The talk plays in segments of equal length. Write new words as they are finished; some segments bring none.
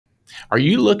Are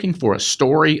you looking for a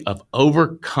story of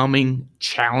overcoming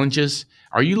challenges?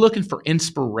 Are you looking for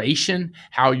inspiration,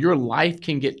 how your life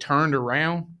can get turned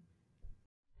around?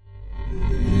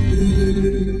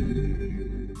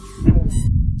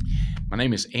 My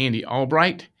name is Andy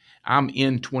Albright. I'm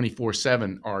in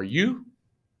 24/7. Are you?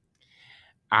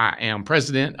 I am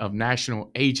president of National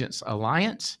Agents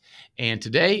Alliance. And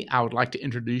today I would like to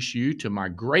introduce you to my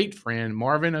great friend,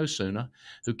 Marvin Osuna,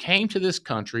 who came to this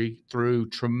country through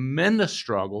tremendous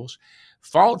struggles,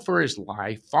 fought for his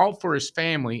life, fought for his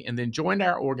family, and then joined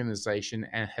our organization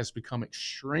and has become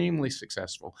extremely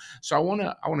successful. So I want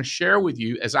to share with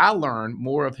you as I learn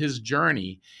more of his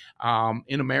journey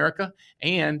in America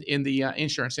and in the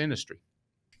insurance industry.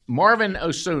 Marvin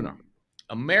Osuna,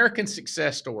 American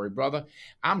success story, brother.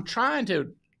 I'm trying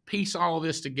to piece all of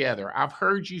this together. I've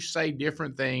heard you say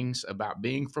different things about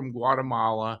being from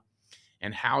Guatemala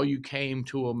and how you came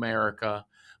to America,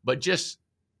 but just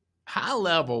high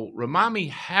level, remind me,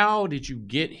 how did you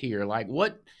get here? Like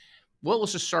what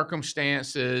was the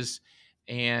circumstances?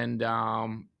 And I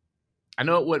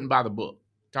know it wasn't by the book.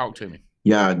 Talk to me.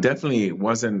 Yeah, definitely it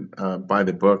wasn't by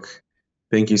the book.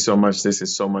 Thank you so much. This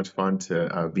is so much fun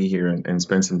to be here and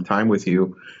spend some time with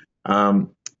you.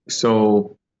 Um,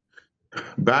 so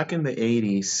back in the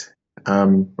 80s,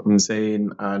 I'm saying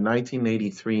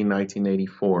 1983,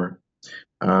 1984,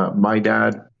 my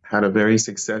dad had a very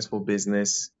successful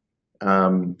business.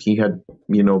 He had,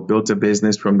 built a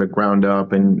business from the ground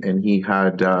up, and he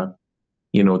had,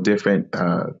 different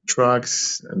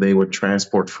trucks. They would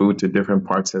transport food to different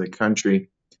parts of the country.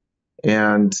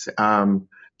 And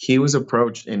he was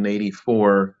approached in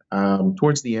 84,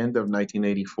 towards the end of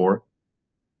 1984,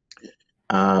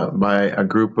 by a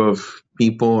group of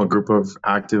people, a group of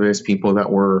activists, people that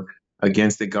were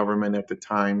against the government at the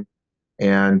time.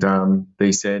 And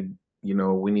they said,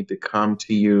 we need to come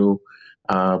to you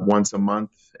once a month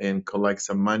and collect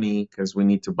some money because we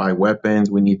need to buy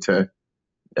weapons. We need to,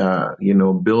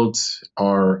 build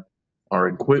our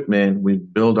equipment. We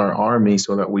build our army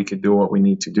so that we could do what we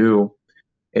need to do.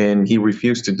 And he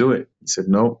refused to do it. He said,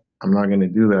 "No, I'm not going to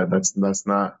do that. That's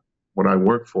not what I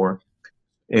work for."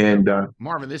 And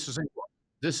Marvin, this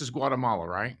is Guatemala,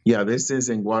 right? yeah, this is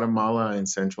in Guatemala and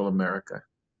Central America.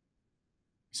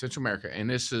 Central America, and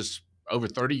this is over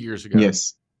 30 years ago.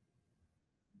 Yes.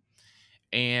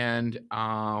 And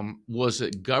was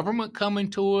it government coming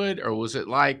to it, or was it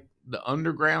like the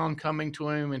underground coming to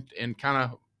him and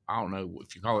kind of, I don't know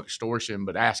if you call it extortion,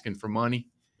 but asking for money?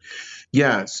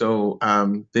 Yeah. So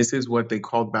this is what they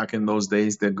called back in those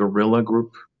days the guerrilla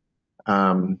group,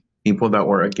 people that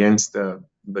were against the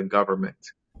government.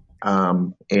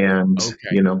 And,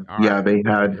 Okay. All yeah, right. they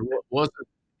had.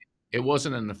 It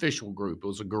wasn't an official group. It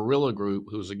was a guerrilla group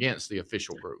who was against the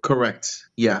official group. Correct.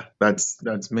 Yeah,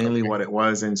 that's mainly Okay. what it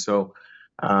was. And so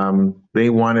they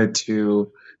wanted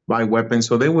to buy weapons.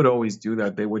 So they would always do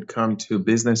that. They would come to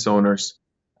business owners,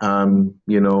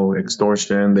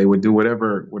 extortion. They would do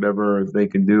whatever they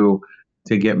could do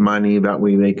to get money. That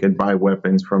way they could buy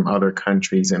weapons from other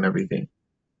countries and everything.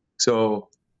 So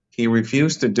he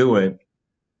refused to do it.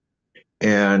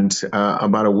 And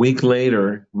about a week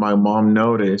later, my mom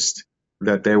noticed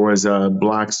that there was a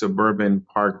black Suburban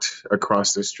parked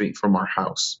across the street from our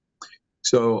house.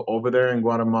 So over there in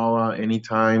Guatemala,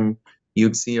 anytime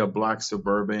you'd see a black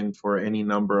Suburban for any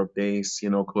number of days,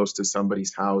 close to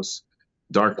somebody's house,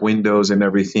 dark windows and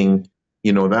everything,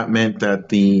 that meant that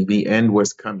the end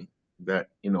was coming, that,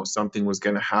 something was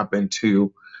going to happen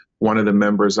to one of the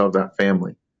members of that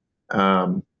family.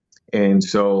 And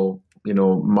so,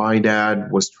 my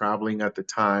dad was traveling at the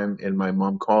time, and my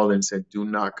mom called and said, "Do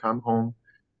not come home.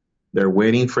 They're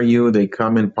waiting for you. They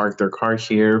come and park their car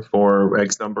here for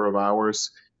X number of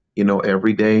hours,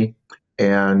 every day.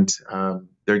 And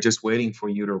they're just waiting for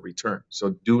you to return.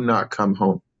 So do not come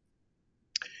home."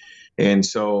 And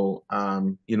so,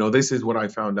 this is what I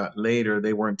found out later.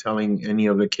 They weren't telling any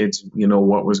of the kids,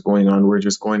 what was going on. We're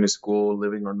just going to school,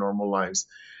 living our normal lives.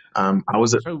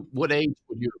 So what age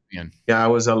would you have been? Yeah, I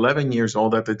was 11 years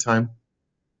old at the time.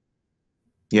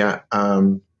 Yeah.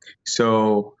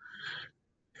 So,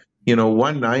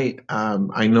 one night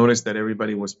I noticed that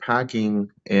everybody was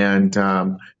packing, and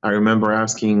I remember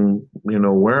asking,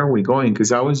 where are we going?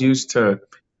 Because I was used to,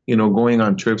 going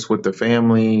on trips with the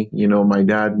family. My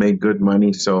dad made good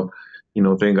money, so,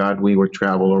 thank God we would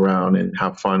travel around and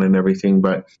have fun and everything.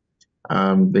 But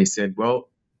they said, well,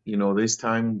 this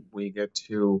time we get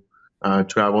to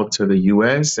travel to the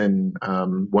U.S. and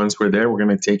once we're there, we're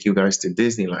going to take you guys to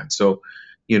Disneyland. So,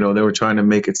 they were trying to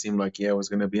make it seem like, yeah, it was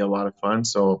going to be a lot of fun.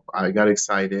 So I got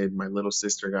excited. My little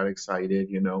sister got excited.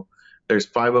 there's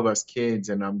 5 of us kids,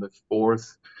 and I'm the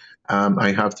fourth.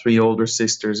 I have 3 older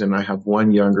sisters, and I have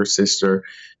 1 younger sister.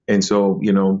 And so,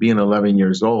 being 11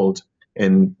 years old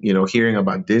and, hearing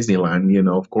about Disneyland,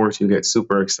 of course, you get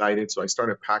super excited. So I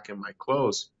started packing my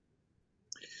clothes,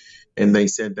 and they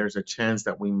said there's a chance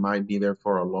that we might be there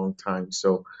for a long time.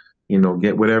 So,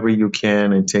 get whatever you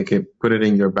can and take it, put it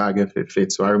in your bag if it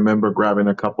fits. So I remember grabbing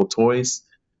a couple toys,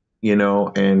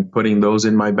 and putting those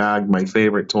in my bag, my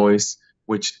favorite toys,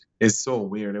 which is so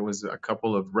weird. It was a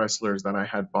couple of wrestlers that I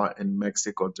had bought in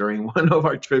Mexico during one of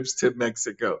our trips to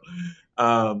Mexico.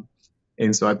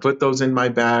 And so I put those in my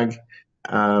bag,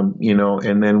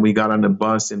 and then we got on the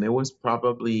bus, and it was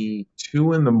probably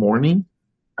 2 in the morning.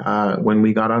 When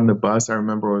we got on the bus, I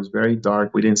remember it was very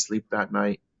dark. We didn't sleep that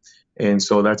night. And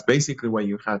so that's basically what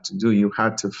you had to do. You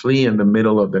had to flee in the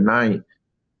middle of the night,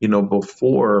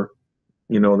 before,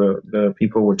 the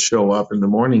people would show up in the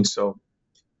morning. So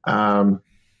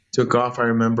took off. I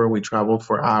remember we traveled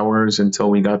for hours until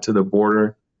we got to the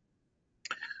border.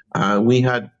 We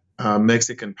had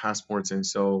Mexican passports, and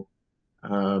so,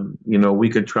 we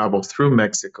could travel through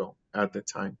Mexico at the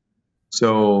time.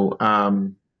 So,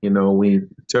 we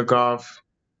took off,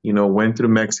 went through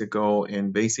Mexico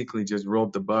and basically just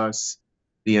rode the bus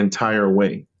the entire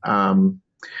way.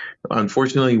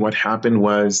 Unfortunately, what happened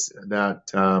was that,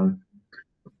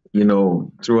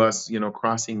 through us,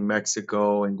 crossing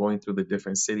Mexico and going through the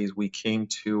different cities, we came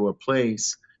to a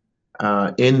place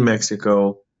in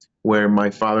Mexico where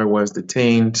my father was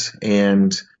detained,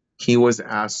 and he was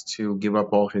asked to give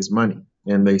up all his money.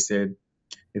 And they said,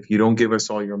 if you don't give us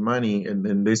all your money, and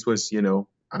then this was, the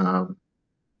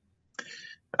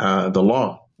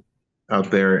law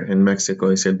out there in Mexico.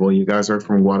 They said, well, you guys are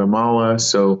from Guatemala.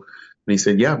 So he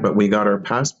said, yeah, but we got our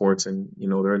passports, and,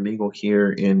 they're legal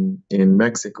here in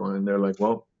Mexico. And they're like,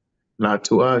 well, not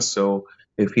to us. So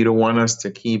if you don't want us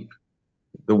to keep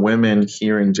the women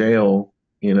here in jail,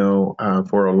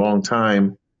 for a long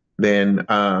time, then,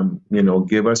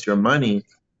 give us your money.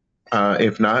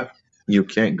 If not, you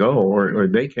can't go, or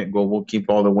they can't go. We'll keep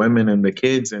all the women and the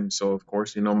kids. And so, of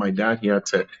course, my dad, he had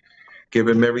to give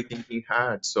him everything he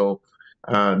had. So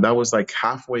that was like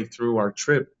halfway through our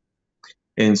trip.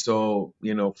 And so,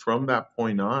 from that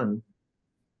point on,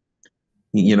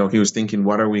 he was thinking,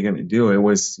 what are we going to do? It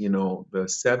was, the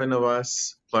 7 of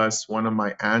us plus one of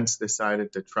my aunts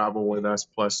decided to travel with us,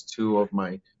 plus 2 of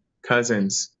my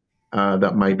cousins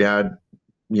that my dad,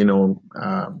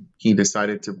 he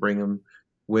decided to bring them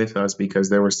with us because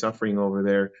they were suffering over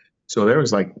there. So there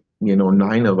was like,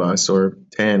 9 of us or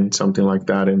 10, something like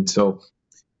that. And so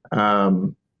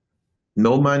no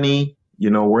money,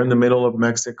 we're in the middle of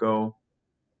Mexico.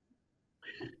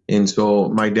 And so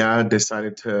my dad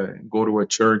decided to go to a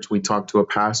church. We talked to a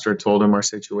pastor, told him our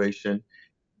situation,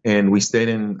 and we stayed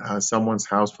in someone's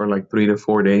house for like 3 to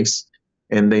 4 days.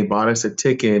 And they bought us a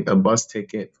bus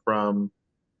ticket from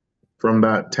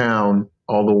that town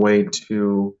all the way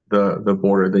to the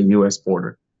border, the U.S.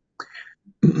 border.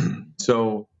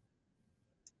 So,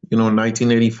 in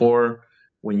 1984,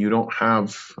 when you don't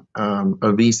have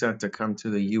a visa to come to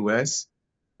the U.S.,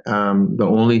 the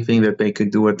only thing that they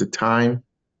could do at the time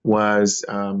was,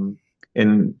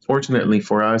 and fortunately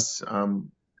for us,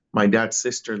 my dad's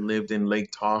sister lived in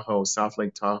Lake Tahoe, South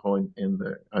Lake Tahoe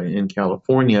in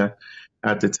California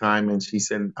at the time. And she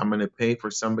said, I'm going to pay for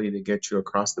somebody to get you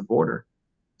across the border.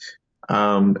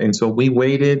 And so we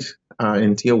waited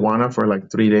in Tijuana for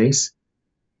like 3 days.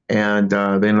 And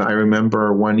then I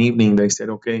remember one evening they said,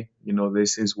 okay,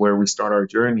 this is where we start our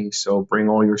journey. So bring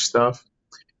all your stuff.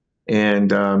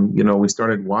 And, we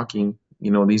started walking,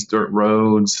 these dirt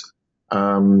roads,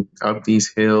 up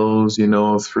these hills,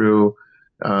 through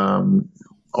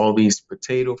all these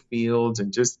potato fields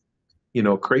and just,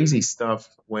 crazy stuff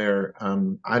where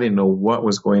I didn't know what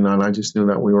was going on. I just knew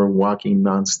that we were walking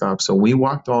nonstop. So we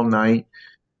walked all night.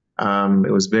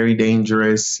 It was very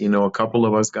dangerous. A couple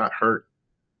of us got hurt.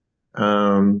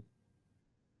 I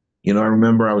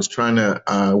remember I was trying to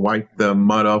wipe the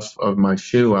mud off of my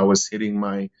shoe. I was hitting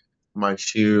my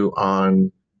shoe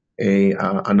on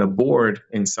a board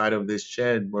inside of this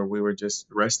shed where we were just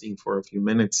resting for a few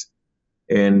minutes.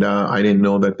 And I didn't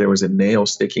know that there was a nail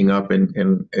sticking up.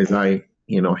 And as I,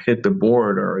 hit the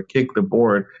board or kicked the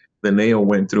board, the nail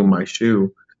went through my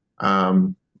shoe,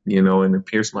 and it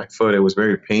pierced my foot. It was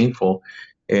very painful.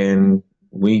 And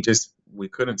we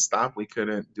couldn't stop. We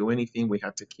couldn't do anything. We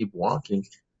had to keep walking.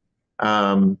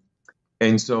 And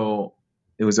so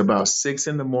it was about 6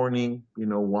 a.m,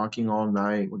 walking all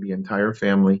night with the entire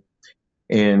family.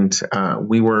 And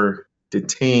we were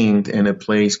detained in a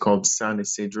place called San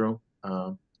Isidro.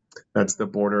 That's the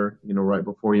border, right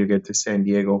before you get to San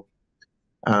Diego.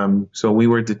 So we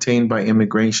were detained by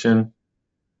immigration.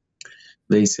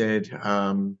 They said,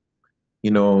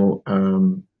 you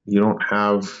don't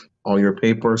have all your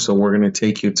papers, so we're going to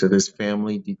take you to this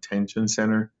family detention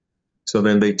center. So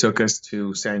then they took us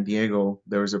to San Diego.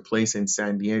 There was a place in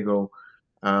San Diego.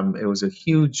 It was a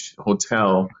huge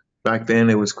hotel. Back then,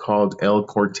 it was called El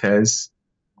Cortez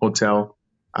Hotel.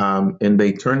 And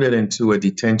they turned it into a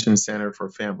detention center for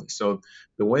families. So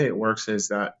the way it works is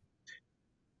that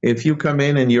if you come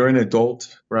in and you're an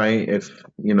adult, right? If,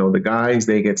 the guys,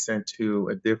 they get sent to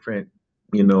a different,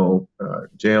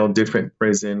 jail, different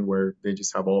prison where they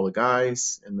just have all the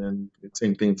guys. And then the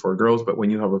same thing for girls. But when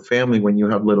you have a family, when you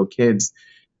have little kids,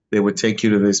 they would take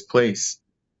you to this place,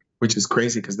 which is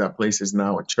crazy because that place is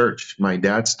now a church. My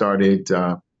dad started,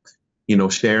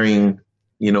 sharing,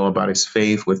 about his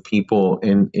faith with people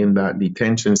in that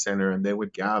detention center. And they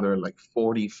would gather like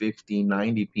 40, 50,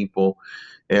 90 people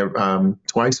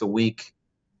twice a week.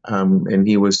 And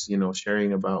he was,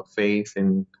 sharing about faith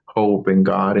and hope and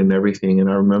God and everything. And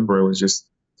I remember it was just,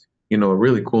 a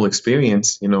really cool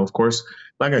experience. Of course,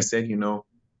 like I said,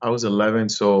 I was 11.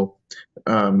 So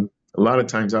a lot of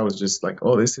times I was just like,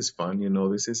 oh, this is fun.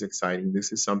 This is exciting.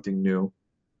 This is something new.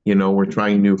 We're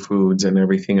trying new foods and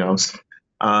everything else.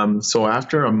 So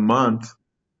after a month,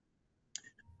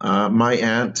 my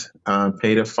aunt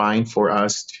paid a fine for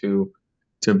us to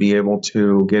be able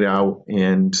to get out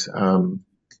and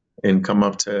come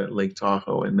up to Lake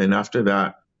Tahoe. And then after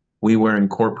that, we were in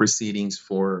court proceedings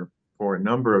for a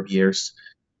number of years,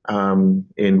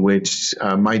 in which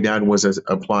my dad was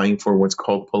applying for what's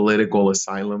called political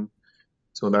asylum.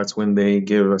 So that's when they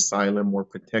give asylum or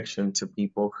protection to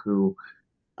people who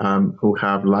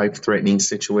have life-threatening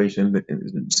situations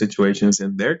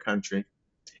in their country.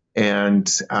 And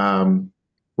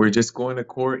we're just going to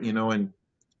court, and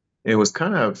it was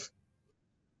kind of,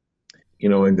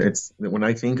 and it's, when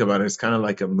I think about it, it's kind of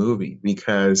like a movie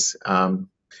because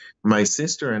my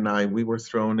sister and I, we were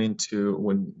thrown into,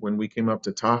 when we came up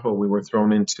to Tahoe, we were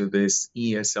thrown into this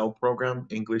ESL program,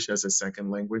 English as a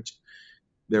Second Language.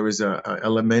 There was a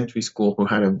elementary school that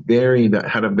had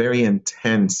a very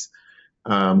intense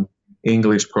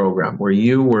English program where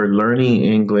you were learning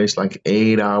English like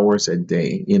 8 hours a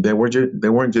day. They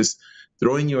weren't just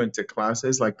throwing you into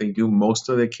classes like they do most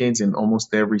of the kids in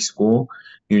almost every school.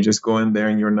 You just go in there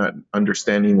and you're not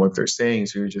understanding what they're saying,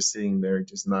 so you're just sitting there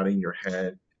just nodding your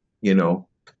head.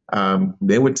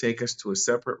 They would take us to a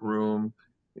separate room,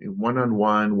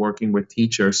 one-on-one, working with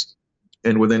teachers.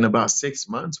 And within about 6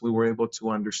 months, we were able to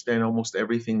understand almost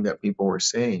everything that people were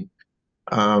saying.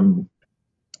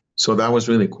 So that was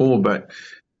really cool. But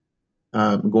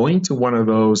going to one of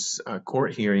those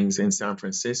court hearings in San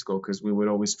Francisco, because we would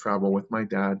always travel with my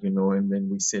dad, and then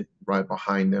we sit right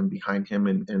behind him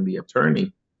and the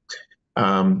attorney.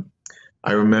 I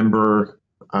remember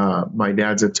my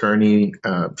dad's attorney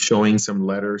showing some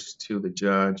letters to the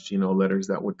judge, letters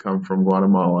that would come from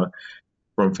Guatemala,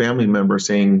 from family members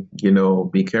saying,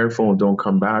 be careful, don't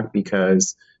come back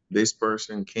because this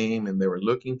person came and they were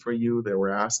looking for you. They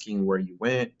were asking where you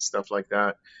went, stuff like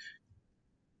that.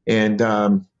 And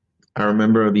I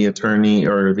remember the attorney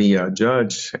or the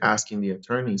judge asking the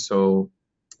attorney, so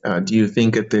do you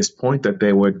think at this point that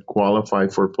they would qualify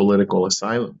for political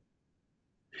asylum?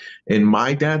 And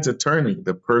my dad's attorney,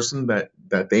 the person that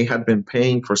they had been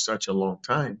paying for such a long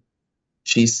time,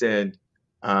 she said,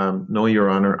 no, Your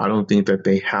Honor, I don't think that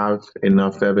they have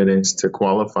enough evidence to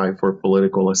qualify for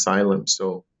political asylum.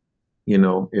 So,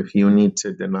 if you need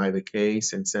to deny the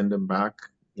case and send them back,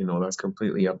 that's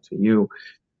completely up to you.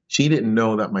 She didn't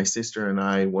know that my sister and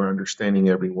I were understanding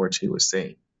every word she was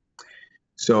saying.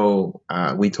 So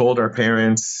we told our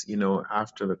parents,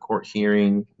 after the court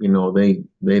hearing, they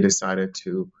decided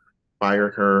to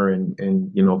fire her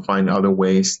and find other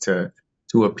ways to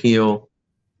appeal,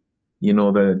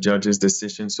 the judge's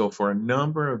decision. So for a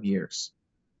number of years,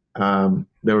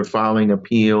 they were filing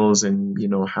appeals and,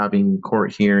 having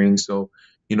court hearings. So,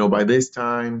 by this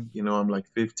time, I'm like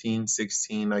 15,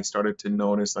 16, I started to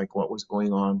notice like what was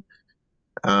going on.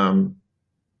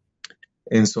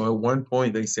 And so at one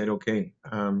point they said, okay,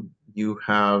 you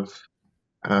have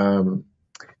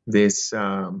this,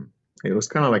 it was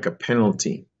kind of like a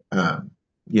penalty,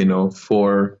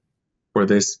 for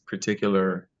this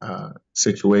particular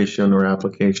situation or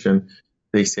application.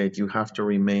 They said you have to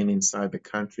remain inside the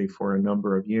country for a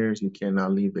number of years. You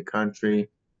cannot leave the country.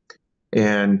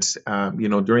 And,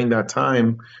 during that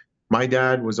time, my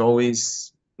dad was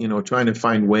always, trying to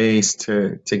find ways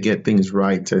to get things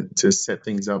right, to set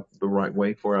things up the right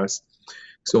way for us.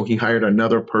 So he hired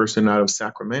another person out of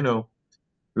Sacramento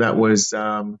that was,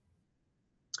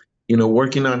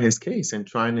 working on his case and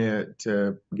trying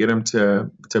to get him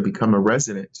to become a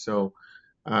resident. So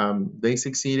they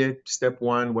succeeded. Step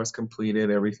one was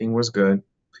completed. Everything was good.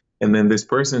 And then this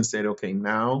person said, okay,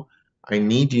 now I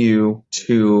need you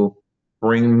to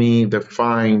bring me the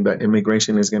fine that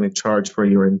immigration is going to charge for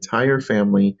your entire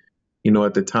family.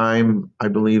 At the time, I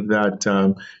believe that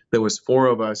there was 4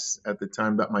 of us at the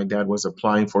time that my dad was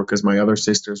applying for, because my other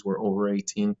sisters were over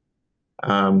 18.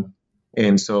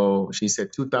 And so she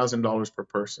said $2,000 per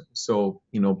person. So,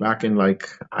 back in like,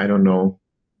 I don't know,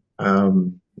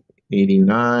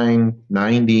 89,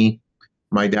 90,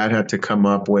 my dad had to come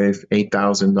up with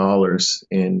 $8,000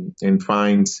 in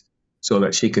fines so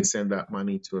that she could send that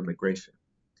money to immigration.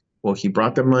 Well, he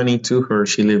brought the money to her.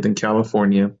 She lived in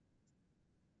California.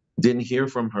 Didn't hear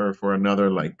from her for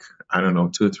another, like, I don't know,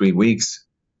 2 or 3 weeks.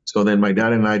 So then my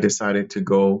dad and I decided to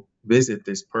go visit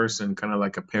this person, kind of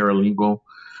like a paralegal.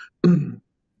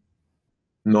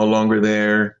 No longer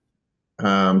there.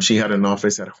 She had an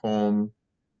office at home.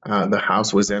 The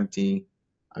house was empty.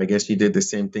 I guess she did the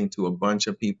same thing to a bunch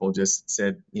of people, just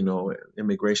said,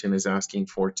 immigration is asking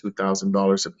for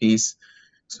 $2,000 a piece.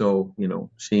 So,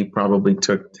 she probably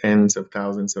took tens of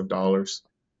thousands of dollars.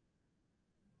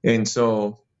 And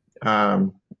so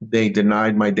they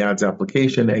denied my dad's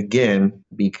application again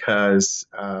because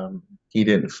he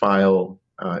didn't file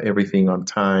everything on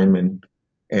time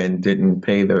and didn't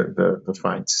pay the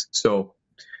fines. So,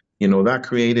 that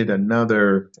created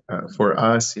another, for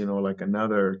us, like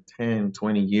another 10,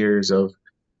 20 years of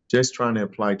just trying to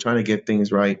apply, trying to get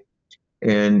things right.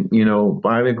 And,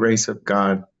 by the grace of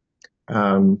God,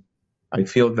 I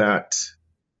feel that,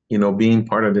 being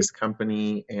part of this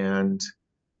company and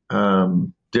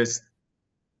just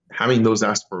having those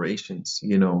aspirations,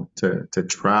 to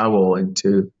travel and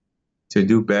to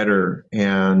do better.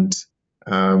 And,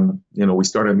 we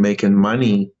started making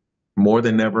money more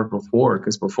than ever before,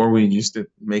 because before we used to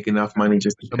make enough money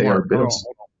just to pay our bills.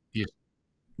 Hold on.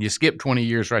 You skipped 20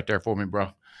 years right there for me, bro.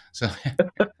 So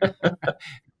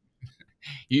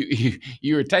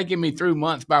you were taking me through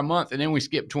month by month, and then we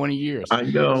skipped 20 years. I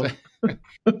know.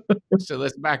 So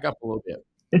let's back up a little bit.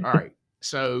 All right.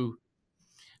 So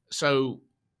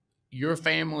your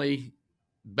family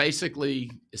basically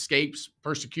escapes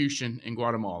persecution in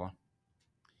Guatemala.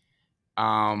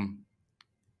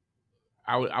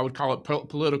 I would call it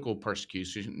political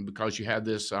persecution, because you had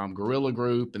this guerrilla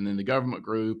group and then the government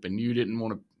group, and you didn't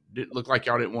look like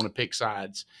y'all didn't want to pick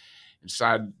sides and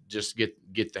decide just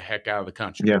get the heck out of the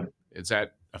country. Yeah. Is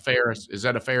that a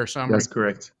fair summary? That's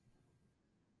correct.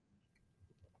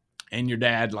 And your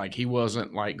dad, like, he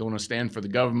wasn't like going to stand for the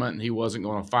government, and he wasn't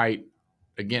going to fight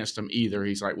against them either.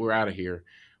 He's like, we're out of here.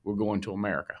 We're going to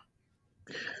America.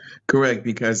 Correct,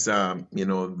 because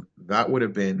that would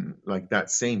have been like that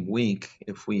same week,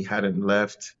 if we hadn't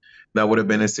left, that would have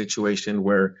been a situation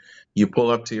where you pull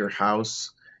up to your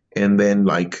house and then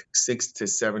like 6 to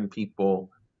 7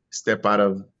 people step out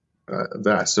of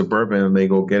that Suburban and they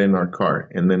go get in our car,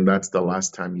 and then that's the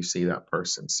last time you see that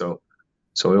person. So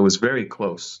it was very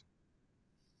close.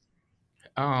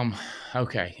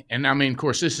 Okay. And I mean, of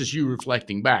course, this is you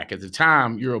reflecting back. At the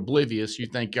time, you're oblivious. You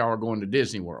think y'all are going to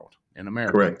Disney World in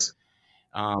America. Correct.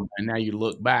 And now you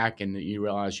look back and you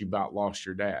realize you about lost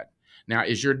your dad. Now,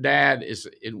 is your dad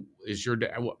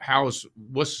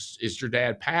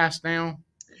passed now?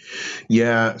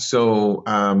 Yeah.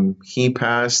 So he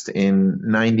passed in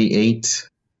 98.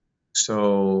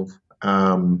 So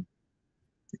it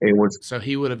was. So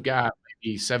he would have got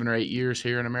maybe 7 or 8 years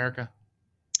here in America.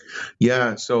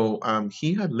 Yeah. So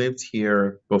he had lived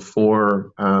here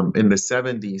before, in the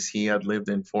 70s. He had lived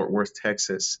in Fort Worth,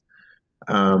 Texas.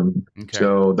 Okay.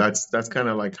 So that's kind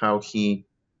of like how he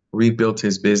rebuilt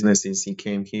his business. Is he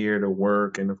came here to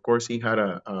work, and of course he had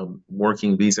a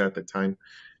working visa at the time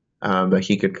that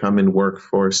he could come and work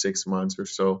for 6 months or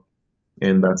so,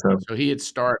 and that's how. So he had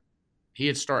start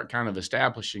kind of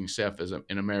establishing himself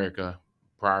in America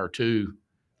prior to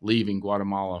leaving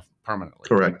Guatemala permanently.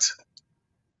 Correct.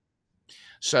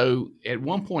 So at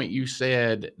one point you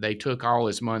said they took all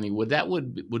his money.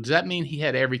 Does that mean he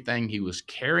had everything he was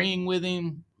carrying with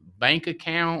him? Bank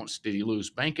accounts? Did he lose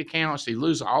bank accounts? Did he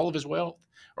lose all of his wealth?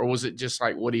 Or was it just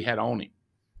like what he had on him?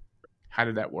 How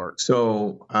did that work?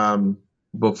 So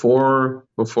before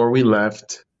we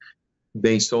left,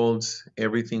 they sold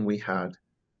everything we had.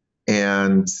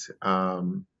 And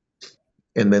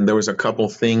then there was a couple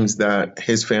things that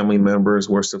his family members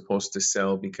were supposed to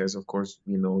sell because, of course,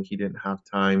 he didn't have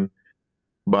time.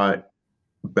 But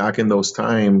back in those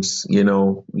times,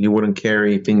 you wouldn't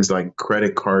carry things like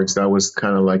credit cards. That was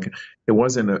kind of like, it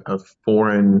wasn't a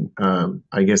foreign,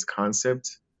 I guess,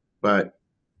 concept. But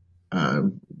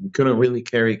You couldn't really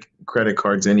carry credit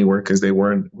cards anywhere because they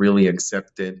weren't really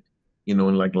accepted, in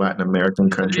like Latin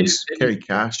American So countries. Carry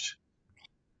cash.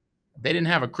 they didn't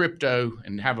have a crypto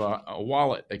and have a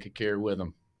wallet they could carry with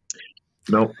them.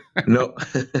 No, no.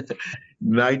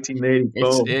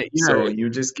 1984. So you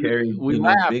just carried, We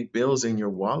laugh. big bills in your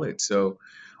wallet. So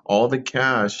all the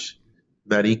cash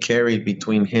that he carried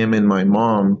between him and my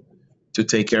mom to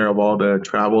take care of all the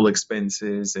travel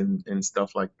expenses and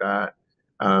stuff like that,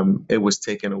 it was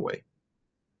taken away.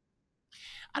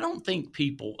 I don't think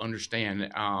people understand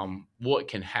what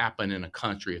can happen in a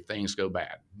country if things go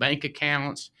bad. Bank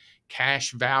accounts,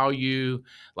 cash value,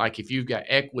 like if you've got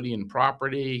equity in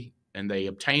property and they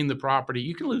obtain the property,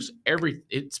 you can lose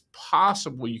it's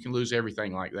possible you can lose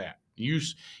everything like that. You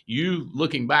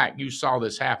looking back, you saw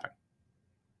this happen.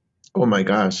 Oh my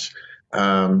gosh.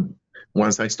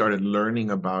 Once I started learning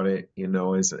about it,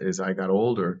 as I got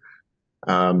older,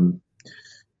 um,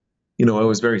 it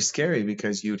was very scary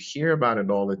because you'd hear about it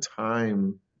all the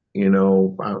time,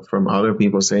 from other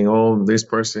people saying, oh, this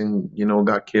person,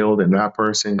 got killed and that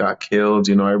person got killed.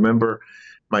 I remember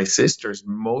my sisters,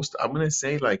 I'm going to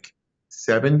say like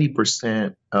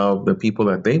 70% of the people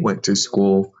that they went to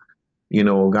school,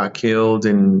 got killed.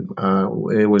 And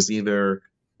it was either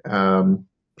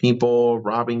people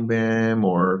robbing them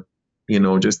or,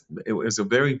 just it was a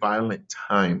very violent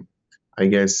time, I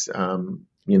guess,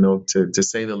 to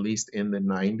say the least, in the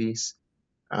 90s.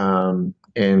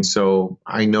 And so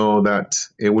I know that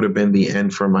it would have been the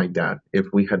end for my dad if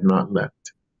we had not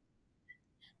left.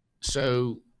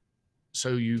 So,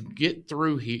 you get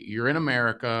through. You're in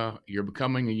America. You're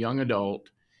becoming a young adult.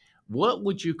 What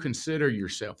would you consider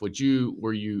yourself? Were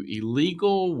you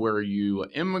illegal? Were you an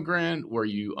immigrant? Were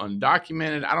you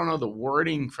undocumented? I don't know the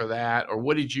wording for that. Or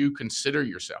what did you consider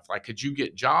yourself? Like, could you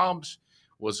get jobs?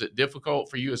 Was it difficult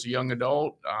for you as a young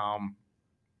adult?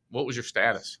 What was your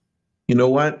status? You know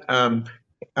what?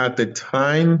 At the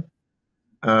time,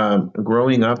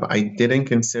 growing up, I didn't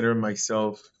consider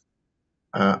myself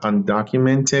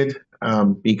undocumented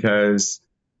because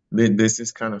this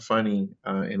is kind of funny.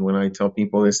 And when I tell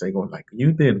people this, they go like,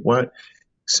 "You did what?"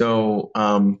 So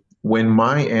when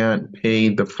my aunt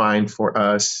paid the fine for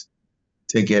us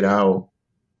to get out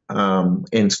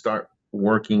and start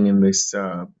working in this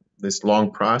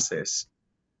long process,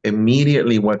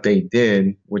 immediately what they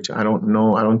did, which I don't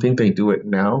know, I don't think they do it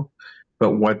now,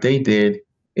 but what they did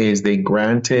is they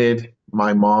granted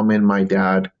my mom and my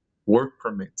dad work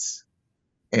permits.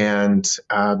 And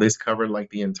this covered like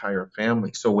the entire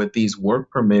family. So with these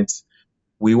work permits,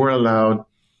 we were allowed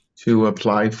to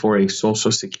apply for a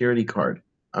social security card,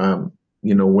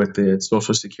 with the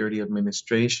Social Security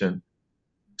Administration.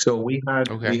 So we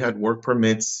had work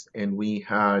permits and we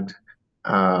had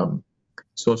um,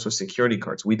 social security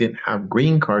cards. We didn't have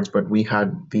green cards, but we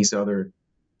had these other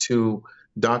two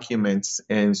documents.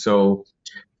 And so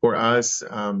for us,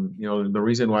 the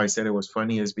reason why I said it was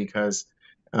funny is because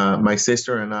my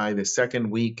sister and I, the second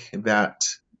week that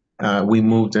we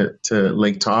moved to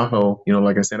Lake Tahoe,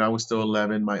 like I said, I was still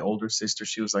 11. My older sister,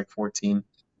 she was like 14.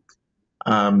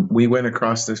 We went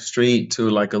across the street to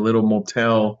like a little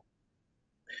motel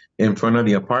in front of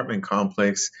the apartment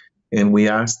complex, and we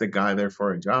asked the guy there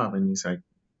for a job, and he's like,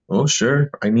 "Oh, sure,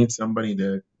 I need somebody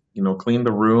to, clean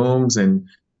the rooms and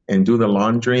do the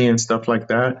laundry and stuff like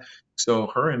that." So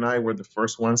her and I were the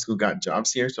first ones who got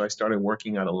jobs here. So I started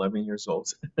working at 11 years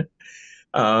old,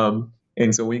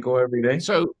 and so we go every day.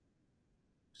 So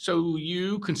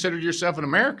you considered yourself an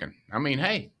American? I mean,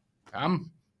 hey,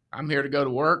 I'm here to go to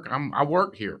work. I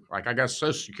work here. Like I got a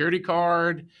social security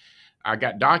card. I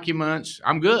got documents.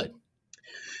 I'm good.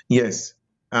 Yes.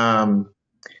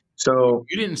 So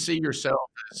You didn't see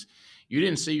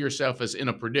yourself as in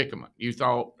a predicament. You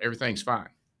thought everything's fine.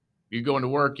 You going to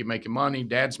work, you're making money,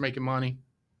 dad's making money.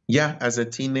 yeah, as a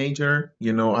teenager,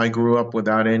 I grew up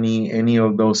without any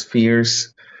of those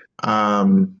fears.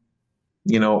 Um,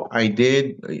 I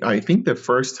think the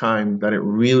first time that it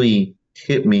really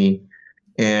hit me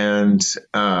and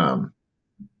um,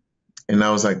 and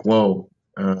I was like, whoa,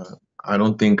 I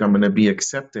don't think I'm going to be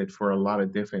accepted for a lot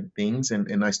of different things.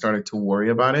 And I started to worry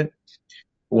about it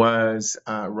was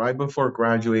right before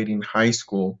graduating high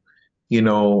school. An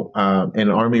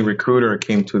Army recruiter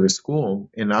came to the school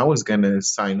and I was going to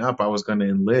sign up. I was going to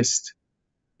enlist,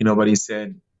 but he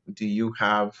said, do you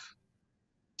have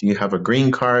a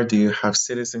green card? Do you have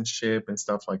citizenship and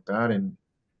stuff like that?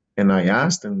 And I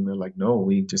asked, and they're like, no,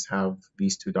 we just have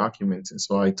these two documents. And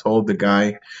so I told the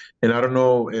guy, and I don't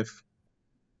know if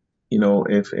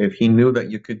he knew that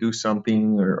you could do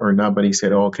something or not, but he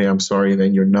said, oh, okay, I'm sorry,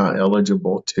 then you're not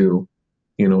eligible to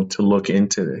look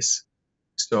into this.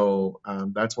 So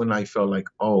that's when I felt like,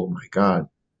 oh my God,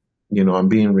 I'm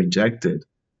being rejected.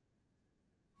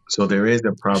 So there is a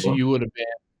So problem. you would have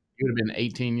been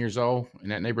 18 years old in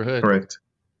that neighborhood. Correct.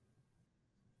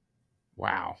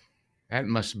 Wow. That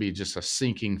must be just a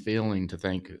sinking feeling to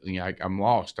think, I'm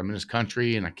lost. I'm in this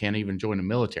country and I can't even join the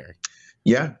military.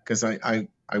 Yeah, because I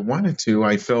wanted to.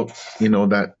 I felt,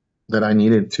 that I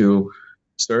needed to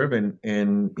serve. And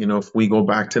if we go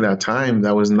back to that time,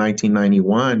 that was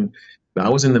 1991.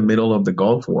 That was in the middle of the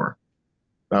Gulf War.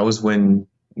 That was when,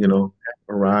 you know,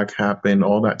 Iraq happened,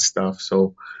 all that stuff.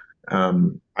 So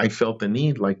I felt the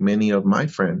need, like many of my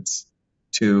friends,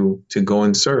 to go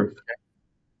and serve.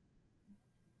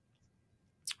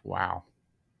 Wow.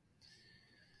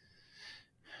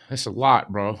 That's a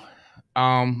lot, bro.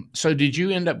 So did you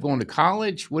end up going to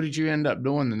college? What did you end up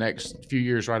doing the next few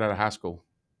years right out of high school?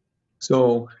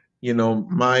 So,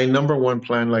 my number one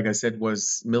plan, like I said,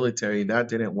 was military. That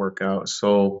didn't work out.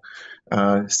 So,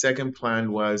 second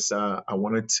plan was I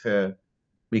wanted to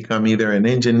become either an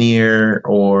engineer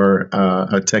or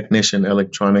a technician,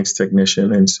 electronics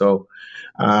technician. And so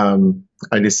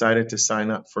I decided to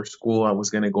sign up for school. I was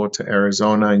going to go to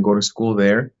Arizona and go to school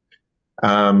there.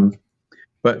 Um,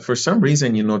 but for some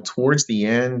reason, towards the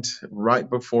end, right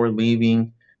before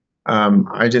leaving,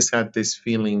 I just had this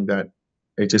feeling that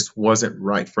it just wasn't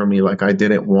right for me. Like I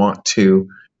didn't want to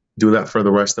do that for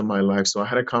the rest of my life. So I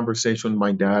had a conversation with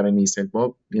my dad, and he said,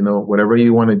 "Well, whatever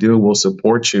you want to do, we'll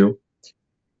support you."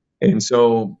 And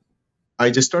so I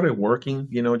just started working,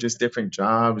 just different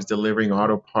jobs, delivering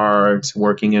auto parts,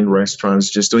 working in restaurants,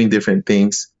 just doing different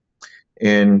things.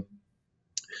 And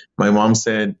my mom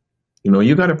said,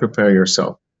 you got to prepare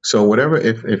yourself. So whatever,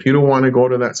 if you don't want to go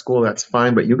to that school, that's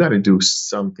fine, but you got to do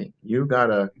something. You got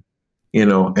to,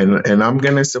 and I'm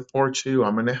going to support you.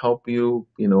 I'm going to help you,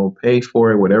 pay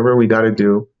for it, whatever we got to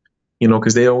do,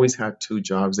 because they always had two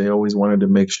jobs. They always wanted to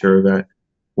make sure that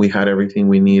we had everything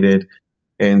we needed.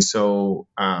 And so,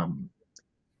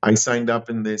 I signed up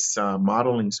in this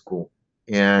modeling school,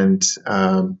 and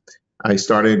I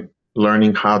started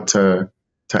learning how to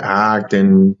act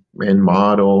and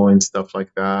model and stuff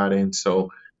like that. And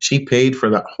so she paid for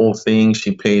that whole thing.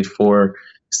 She paid for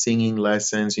singing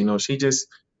lessons.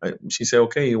 She said,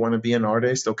 "Okay, you want to be an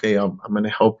artist? Okay, I'm going to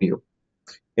help you."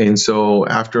 And so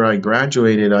after I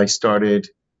graduated, I started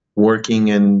working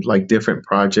in like different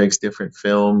projects, different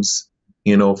films,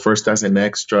 first as an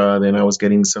extra, then I was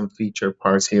getting some feature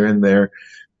parts here and there.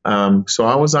 So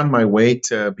I was on my way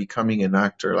to becoming an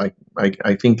actor. Like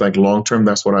I think like long term,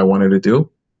 that's what I wanted to do.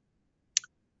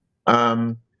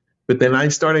 Um, but then I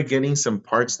started getting some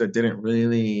parts that didn't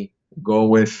really go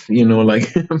with,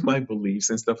 like my beliefs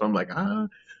and stuff. I'm like, I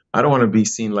don't want to be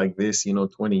seen like this,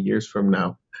 20 years from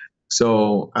now.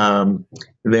 So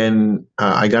then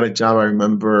I got a job. I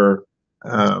remember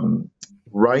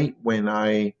right when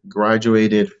I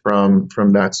graduated from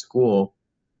that school,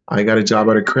 I got a job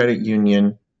at a credit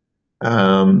union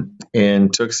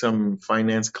and took some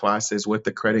finance classes with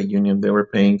the credit union. They were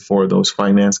paying for those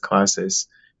finance classes.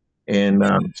 And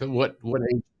So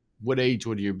what age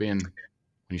would you have been when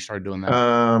you started doing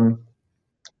that?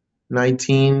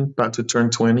 19, about to turn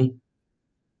 20.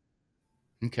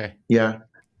 Okay. Yeah.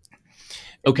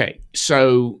 Okay.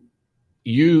 So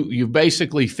you've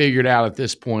basically figured out at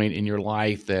this point in your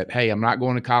life that, hey, I'm not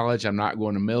going to college, I'm not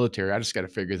going to military. I just got to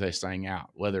figure this thing out.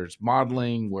 Whether it's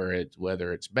modeling,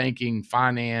 whether it's banking,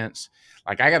 finance,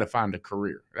 like I got to find a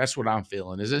career. That's what I'm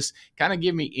feeling. Is this kind of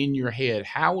give me in your head,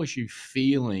 how was you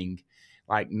feeling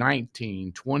like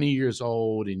 19, 20 years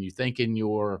old and you thinking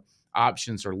your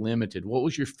options are limited? What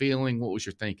was your feeling? What was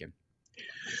your thinking?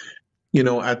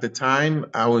 At the time,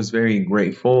 I was very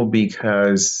grateful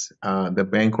because the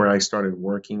bank where I started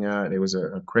working at, it was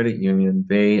a credit union.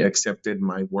 They accepted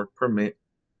my work permit,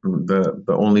 the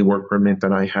only work permit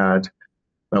that I had.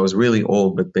 That was really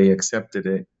old, but they accepted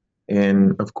it.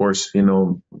 And of course,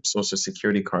 Social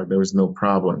Security card, there was no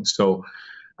problem. So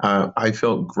I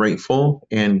felt grateful.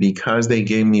 And because they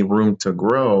gave me room to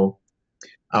grow,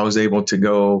 I was able to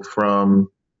go from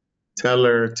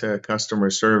teller to customer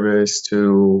service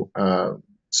to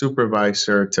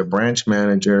supervisor to branch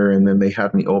manager. And then they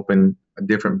had me open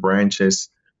different branches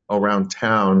around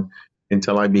town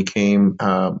until I became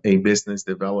a business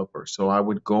developer. So I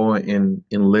would go and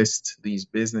enlist these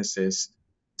businesses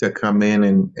to come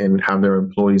in and have their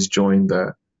employees join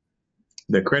the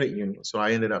credit union. So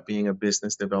I ended up being a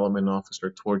business development officer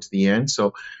towards the end.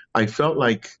 So I felt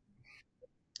like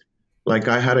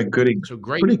I had a So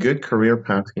pretty good career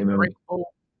path.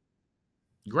 grateful,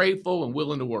 grateful and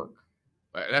willing to work.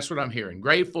 That's what I'm hearing.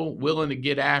 Grateful, willing to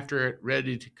get after it,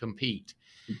 ready to compete.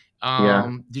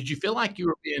 Yeah. Did you feel like you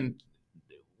were being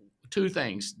two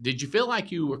things. Did you feel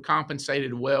like you were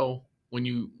compensated well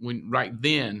when right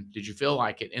then? Did you feel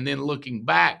like it? And then looking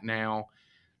back now,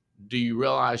 do you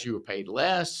realize you were paid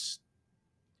less,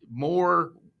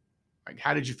 more? Like,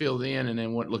 how did you feel then? And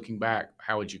then looking back,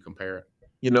 how would you compare it?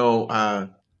 You know,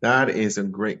 that is a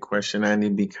great question, Andy,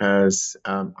 because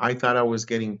I thought I was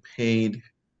getting paid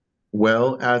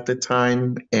well at the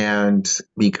time. And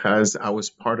because I was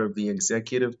part of the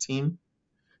executive team,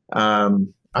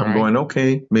 I'm Right. going,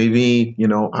 okay, maybe,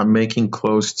 I'm making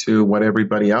close to what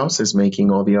everybody else is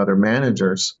making, all the other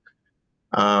managers.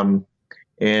 Um,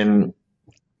 and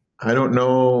I don't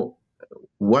know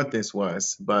what this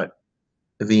was, but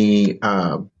the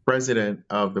president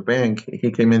of the bank,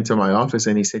 he came into my office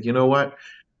and he said, you know what?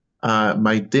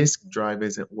 My disk drive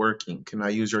isn't working. Can I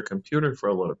use your computer for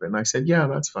a little bit? And I said, yeah,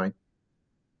 that's fine.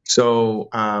 So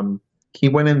he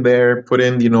went in there, put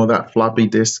in, that floppy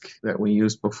disk that we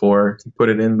used before. He put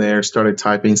it in there, started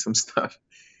typing some stuff.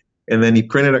 And then he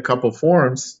printed a couple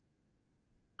forms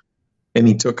and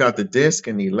he took out the disk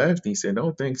and he left. He said,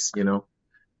 oh, thanks,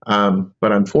 But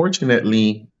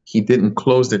unfortunately, he didn't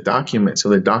close the document. So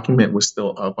the document was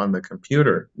still up on the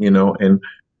computer, and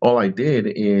all I did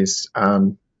is,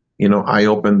 I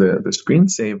opened the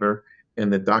screensaver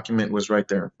and the document was right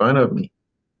there in front of me.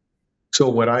 So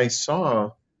what I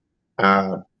saw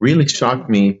really shocked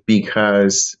me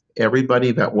because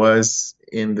everybody that was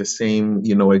in the same,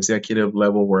 executive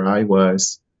level where I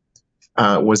was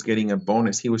getting a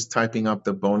bonus. He was typing up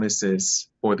the bonuses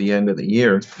for the end of the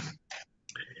year.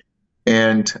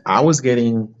 And I was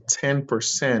getting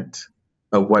 10%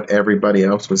 of what everybody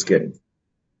else was getting.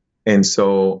 And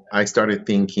so I started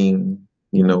thinking,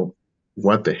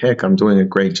 what the heck? I'm doing a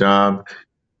great job.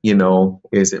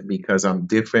 Is it because I'm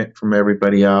different from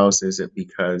everybody else? Is it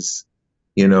because,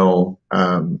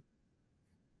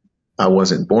 I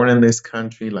wasn't born in this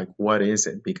country? Like, what is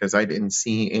it? Because I didn't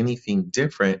see anything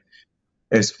different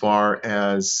as far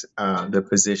as the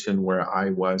position where I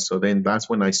was. So then that's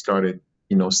when I started,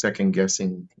 second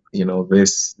guessing,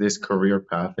 this career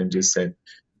path and just said,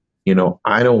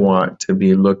 I don't want to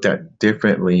be looked at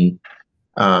differently.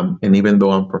 And even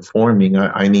though I'm performing,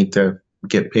 I need to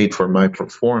get paid for my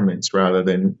performance rather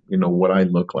than, what I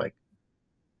look like.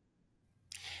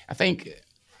 I think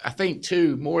I think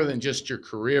too, more than just your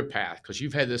career path, because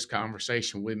you've had this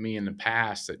conversation with me in the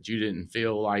past that you didn't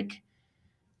feel like,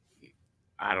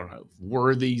 I don't know,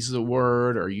 worthy's the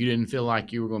word, or you didn't feel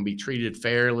like you were going to be treated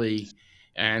fairly.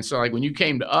 And so, like when you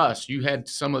came to us, you had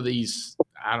some of these,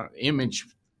 I don't, image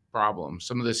problems,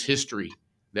 some of this history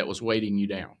that was weighting you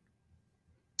down.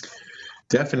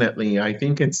 Definitely. I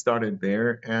think it started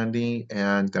there, Andy.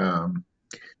 And,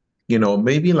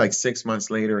 maybe like 6 months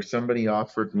later, somebody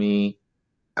offered me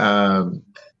um,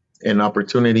 an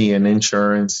opportunity in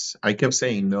insurance. I kept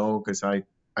saying no because I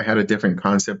had a different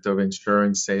concept of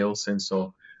insurance sales. And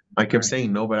so I kept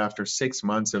saying no. But after 6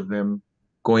 months of them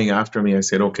going after me, I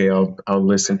said, okay, I'll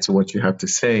listen to what you have to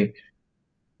say.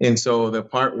 And so the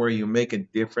part where you make a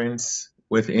difference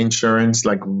with insurance,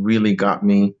 like really got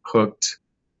me hooked.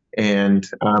 And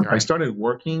I Right. started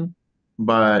working,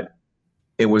 but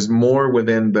it was more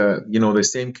within the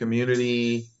same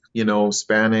community,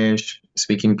 Spanish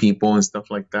speaking people and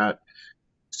stuff like that.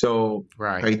 So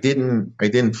Right. I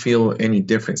didn't feel any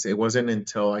difference. It wasn't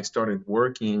until I started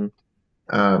working,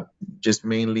 uh, just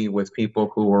mainly with people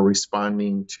who were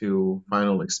responding to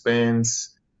final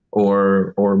expense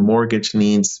or mortgage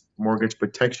needs, mortgage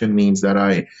protection needs, that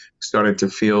I started to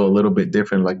feel a little bit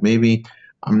different. Like maybe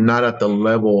I'm not at the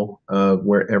level of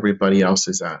where everybody else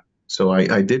is at. So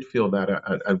I did feel that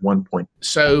at one point.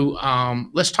 So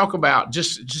let's talk about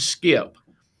just skip.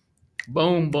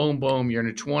 Boom, boom, boom. You're in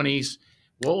your 20s.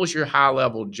 What was your high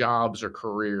level jobs or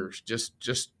careers?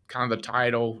 Just kind of the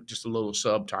title, just a little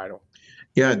subtitle.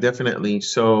 Yeah, definitely.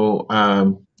 So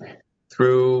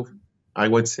through, I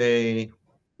would say,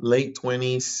 late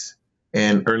 20s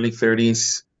and early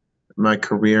 30s, my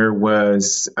career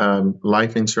was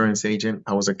life insurance agent.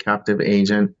 I was a captive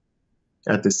agent.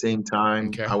 At the same time,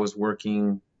 Okay. I was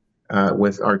working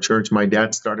with our church. My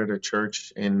dad started a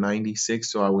church in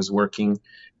 '96, so I was working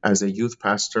as a youth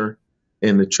pastor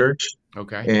in the church.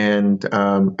 Okay. And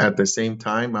at the same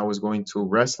time, I was going to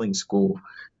wrestling school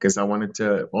because I wanted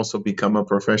to also become a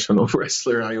professional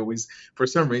wrestler. For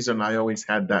some reason, I always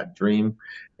had that dream.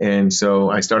 And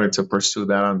so I started to pursue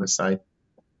that on the side.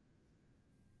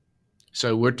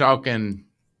 So we're talking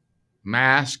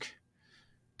mask,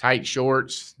 tight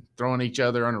shorts, throwing each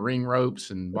other on the ring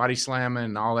ropes and body slamming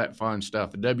and all that fun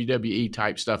stuff. The WWE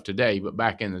type stuff today, but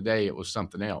back in the day, it was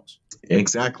something else.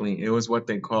 Exactly. It was what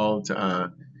they called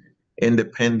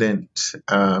independent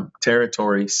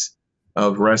territories.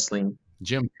 of wrestling.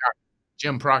 Jim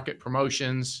Jim Crockett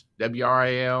Promotions,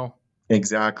 WRAL.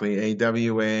 Exactly,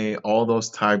 AWA, all those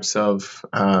types of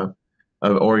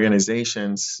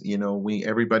organizations. You know, we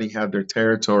everybody had their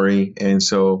territory, and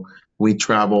so we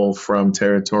travel from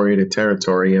territory to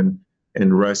territory and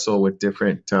wrestle with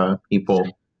different people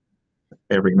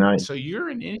every night. So you're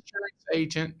an insurance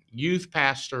agent, youth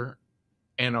pastor,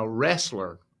 and a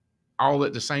wrestler all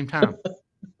at the same time.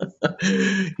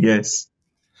 Yes.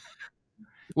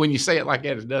 When you say it like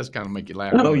that, it does kind of make you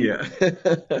laugh, Oh don't it?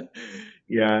 yeah.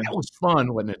 Yeah. That was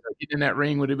fun, wasn't it? Getting in that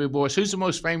ring with the big boys. Who's the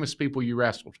most famous people you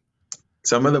wrestled?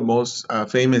 Some of the most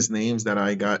famous names that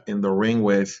I got in the ring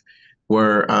with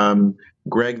were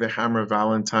Greg the Hammer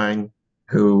Valentine,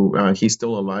 who he's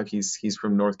still alive. He's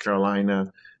from North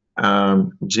Carolina.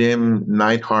 Jim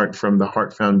Neidhart from the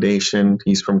Heart Foundation.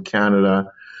 He's from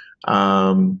Canada.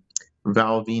 Um,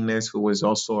 Val Venus, who was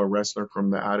also a wrestler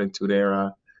from the Attitude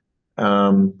Era.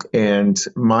 And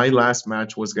my last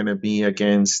match was going to be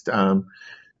against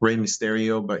Rey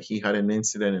Mysterio, but he had an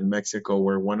incident in Mexico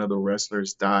where one of the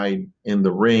wrestlers died in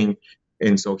the ring,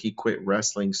 and so he quit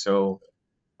wrestling. So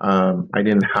I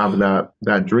didn't have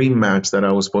that dream match that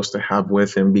I was supposed to have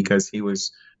with him because he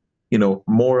was, you know,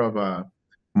 more of a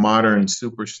modern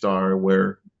superstar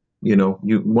where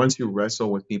you once you wrestle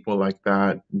with people like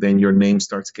that, then your name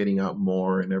starts getting out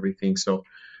more and everything. So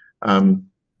um,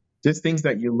 just things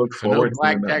that you look So no forward to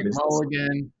in that Blackjack business.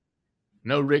 Mulligan,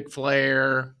 no Ric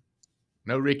Flair,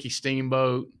 no Ricky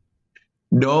Steamboat.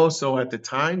 No, so at the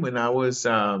time when I was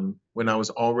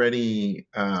already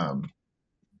like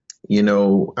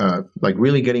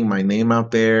really getting my name out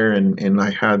there, and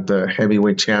I had the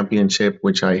heavyweight championship,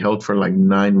 which I held for like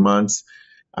 9 months.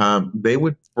 They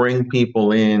would bring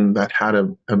people in that had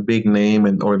a big name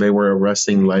and or they were a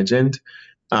wrestling legend.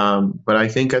 But I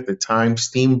think at the time,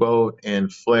 Steamboat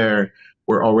and Flair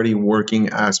were already working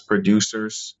as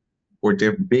producers for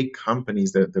their big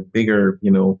companies, the bigger,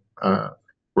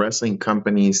 wrestling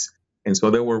companies. And so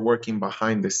they were working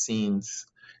behind the scenes,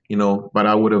 but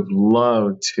I would have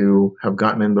loved to have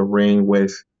gotten in the ring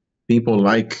with people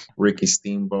like Ricky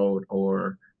Steamboat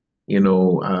or, you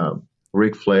know, uh,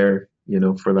 Ric Flair,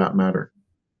 for that matter,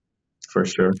 for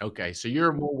sure. Okay, so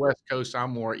you're more West Coast,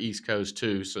 I'm more East Coast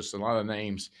too. So it's a lot of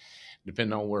names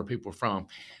depending on where people are from.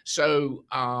 So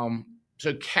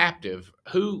so captive,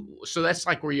 so that's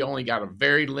like where you only got a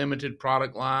very limited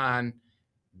product line,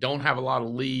 don't have a lot of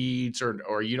leads,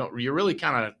 or you're really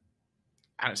kind of,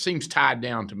 it seems tied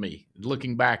down to me.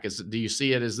 Looking back, do you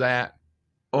see it as that?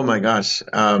 Oh my gosh.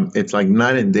 It's like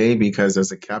night and day because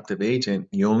as a captive agent,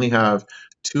 you only have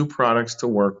two products to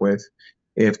work with.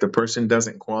 If the person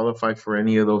doesn't qualify for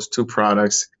any of those two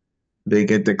products, they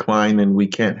get declined and we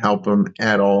can't help them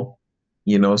at all.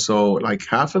 So like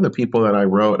half of the people that I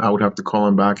wrote, I would have to call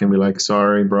them back and be like,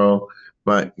 sorry, bro,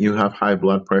 but you have high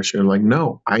blood pressure. Like,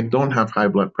 no, I don't have high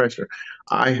blood pressure.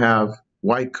 I have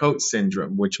white coat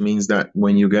syndrome, which means that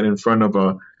when you get in front of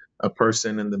a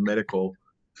person in the medical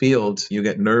field, you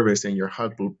get nervous and your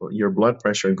blood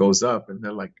pressure goes up. And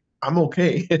they're like, I'm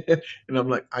okay. And I'm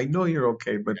like, I know you're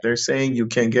okay, but they're saying you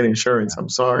can't get insurance. I'm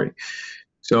sorry.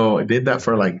 So I did that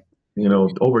for like,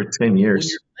 over 10 When you're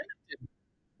years.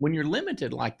 when you're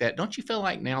limited like that, don't you feel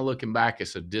like now looking back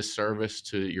it's a disservice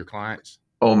to your clients?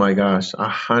 Oh my gosh,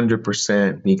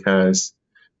 100%. Because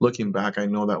looking back, I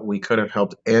know that we could have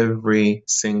helped every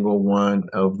single one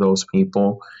of those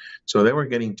people. So they were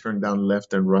getting turned down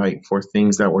left and right for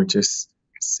things that were just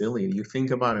silly. You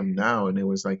think about them now, and it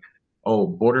was like, oh,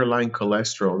 borderline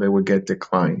cholesterol, they would get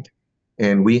declined.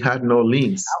 And we had no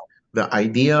leads. The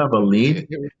idea of a lead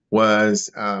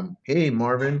was, hey,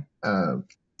 Marvin,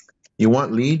 you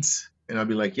want leads? And I'd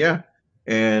be like, yeah.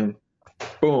 And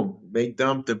boom, they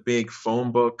dumped a big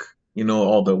phone book,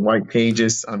 all the white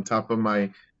pages on top of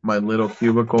my little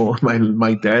cubicle,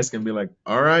 my desk, and be like,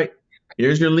 all right,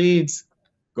 here's your leads.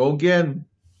 Go again.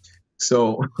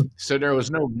 So, So there was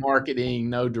no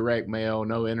marketing, no direct mail,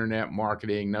 no internet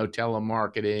marketing, no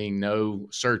telemarketing, no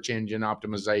search engine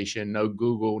optimization, no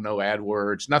Google, no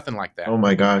AdWords, nothing like oh that.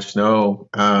 my gosh, no.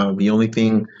 The only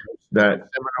thing that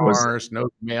was Seminars, no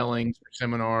mailings, or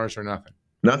seminars, or nothing.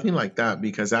 nothing like that,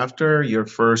 because after your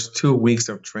first 2 weeks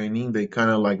of training, they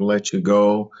kind of like let you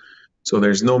go. So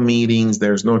there's no meetings,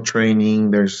 there's no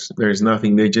training, there's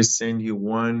nothing. They just send you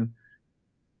one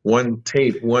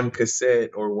tape, one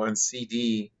cassette, or one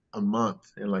CD a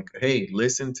month, and like, hey,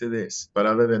 listen to this. But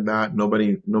other than that,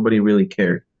 nobody really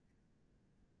cared.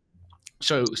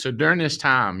 So during this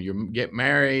time, you get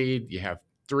married, you have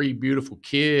three beautiful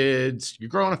kids, you're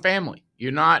growing a family.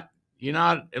 You're not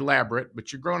elaborate,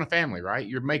 but you're growing a family, right?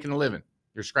 You're making a living.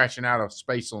 You're scratching out a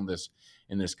space on this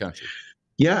in this country?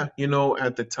 Yeah,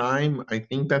 at the time, I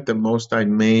think that the most I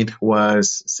made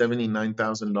was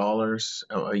 $79,000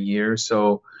 a year.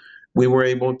 So we were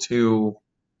able to,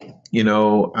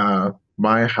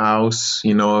 buy a house.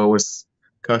 It was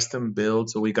custom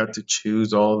built, so we got to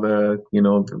choose all the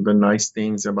nice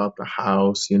things about the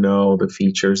house, the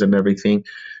features and everything.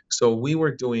 So we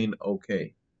were doing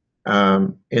okay.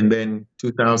 And then Yeah,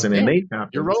 2008 you're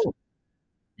happens. rolling.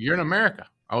 You're in America.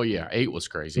 Oh yeah, 8 was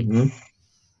crazy. Mhm.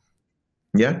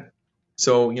 Yeah.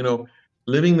 So,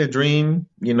 living the dream,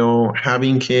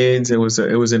 having kids, it was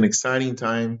an exciting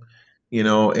time, in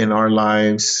our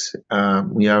lives.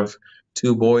 We have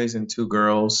two boys and two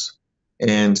girls.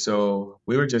 And so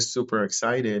we were just super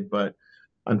excited. But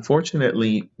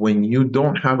unfortunately, when you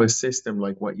don't have a system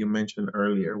like what you mentioned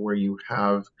earlier, where you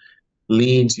have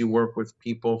leads, you work with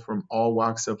people from all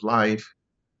walks of life,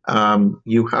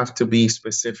 you have to be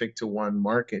specific to one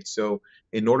market. So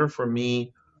in order for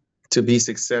me to be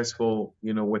successful,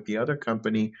 with the other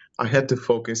company, I had to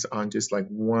focus on just like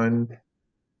one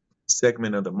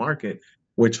segment of the market,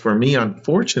 which for me,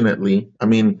 unfortunately, I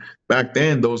mean, back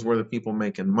then, those were the people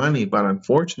making money, but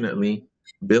unfortunately,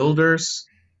 builders,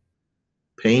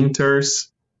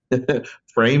 painters,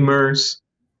 framers,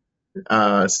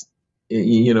 uh,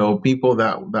 people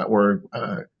that were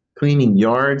cleaning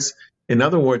yards. In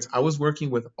other words, I was working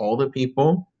with all the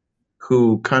people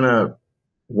who kind of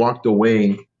walked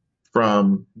away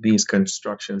from these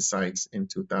construction sites in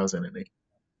 2008.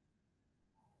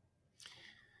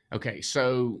 Okay,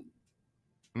 so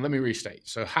let me restate.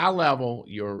 So high level,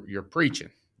 you're preaching.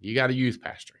 You got a youth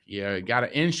pastor. You got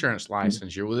an insurance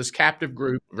license. You're with this captive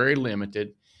group, very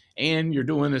limited, and you're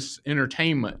doing this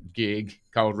entertainment gig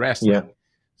called wrestling. Yeah,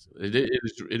 So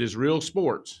it is real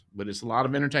sports, but it's a lot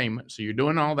of entertainment. So you're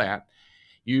doing all that.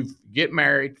 You get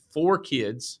married, 4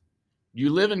 kids. You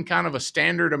live in kind of a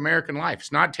standard American life.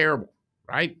 It's not terrible,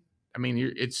 right? I mean,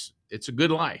 it's a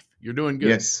good life. You're doing good.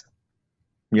 yes,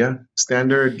 yeah.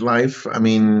 Standard life. I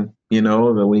mean,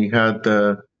 that we had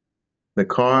the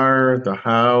car, the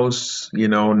house,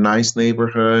 nice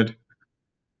neighborhood.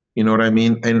 You know what I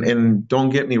mean? And don't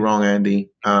get me wrong,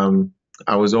 Andy.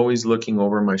 I was always looking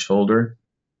over my shoulder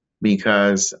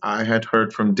because I had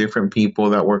heard from different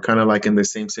people that were kind of like in the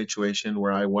same situation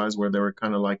where I was, where they were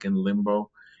kind of like in limbo.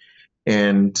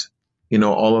 And,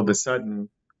 all of a sudden,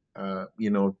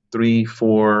 3,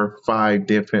 4, 5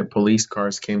 different police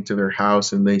cars came to their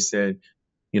house and they said,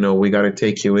 we got to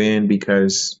take you in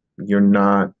because you're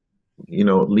not,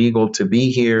 legal to be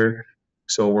here.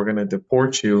 So we're going to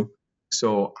deport you.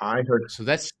 So I heard, So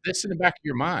that's in the back of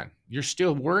your mind. You're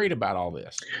still worried about all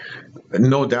this.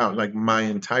 no doubt, like my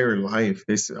entire life,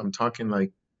 I'm talking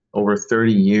like over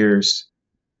 30 years,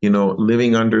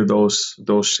 living under those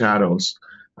shadows.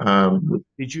 Um,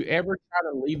 Did you ever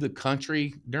try to leave the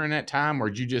country during that time, or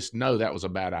did you just know that was a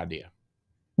bad idea?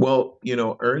 Well,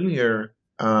 earlier,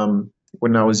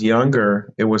 when I was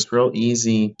younger, it was real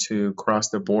easy to cross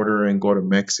the border and go to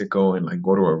Mexico and like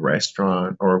go to a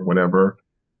restaurant or whatever,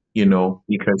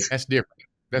 because That's different.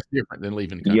 That's different than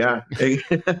leaving the country.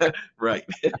 yeah, right.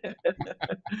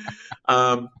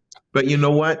 um, but you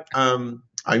know what?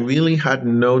 I really had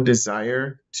no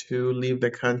desire to leave the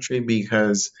country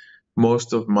because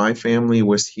most of my family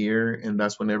was here, and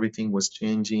that's when everything was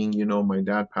changing. My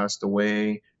dad passed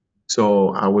away, so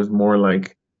I was more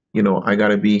like, I got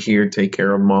to be here, take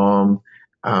care of mom,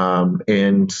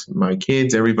 and my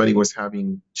kids. Everybody was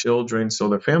having children, so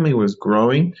the family was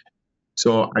growing.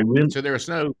 So I really So there was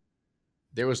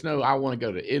no I want to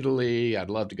go to Italy. I'd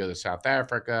love to go to South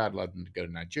Africa. I'd love to go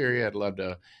to Nigeria. I'd love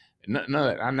to none of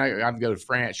that. I know I'd go to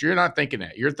France. You're not thinking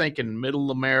that. You're thinking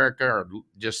middle America or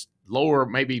just lower,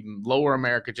 maybe lower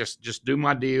America. Just do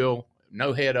my deal.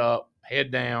 No head up,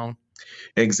 head down,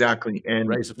 Exactly. And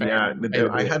raise a yeah, family, pay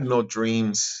the I bills. had no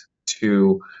dreams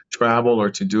to travel or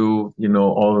to do,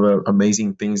 all the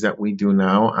amazing things that we do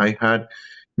now. I had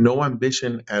no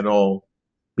ambition at all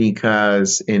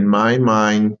because in my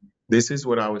mind, this is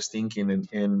what I was thinking.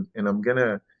 And I'm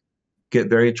gonna get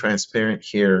very transparent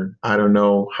here. I don't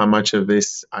know how much of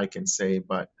this I can say,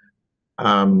 but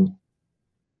um,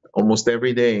 almost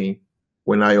every day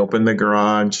when I opened the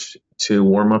garage to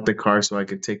warm up the car so I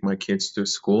could take my kids to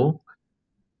school,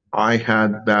 I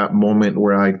had that moment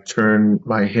where I turned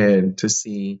my head to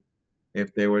see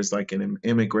if there was like an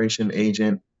immigration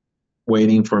agent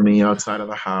waiting for me outside of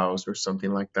the house or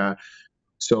something like that.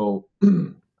 So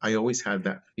I always had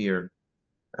that fear,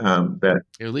 that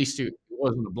At least it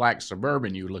wasn't a black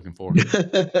Suburban you were looking for.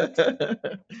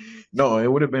 no, it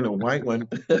would have been a white one,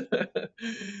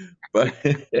 but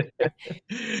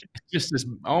Just as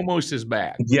almost as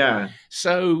bad. yeah,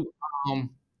 So, um,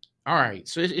 All right.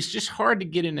 So it's just hard to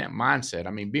get in that mindset. I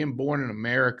mean, being born in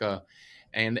America,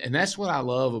 and that's what I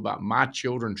love about my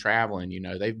children traveling. You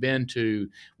know, they've been to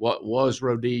what was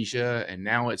Rhodesia, and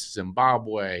now it's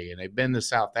Zimbabwe, and they've been to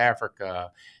South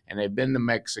Africa, and they've been to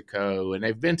Mexico, and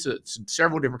they've been to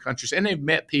several different countries, and they've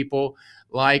met people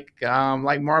like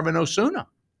Marvin Osuna,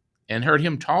 and heard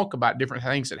him talk about different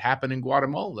things that happened in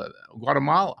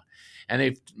Guatemala. And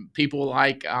they've people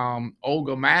like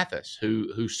Olga Mathis,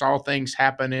 who saw things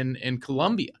happen in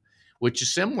Colombia, which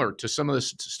is similar to some of the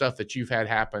stuff that you've had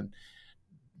happen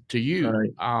to All you.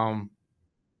 right.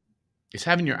 It's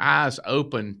having your eyes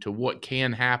open to what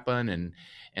can happen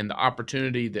and the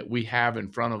opportunity that we have in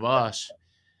front of us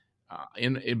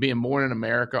in being born in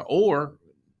America, or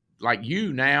like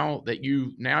you now that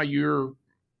you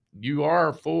are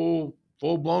a full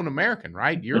blown American,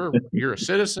 right? You're a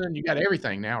citizen. You got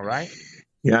everything now, right?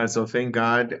 Yeah, so thank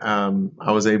God,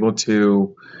 I was able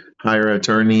to hire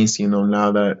attorneys,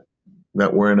 now that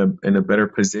we're in a better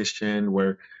position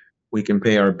where we can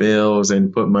pay our bills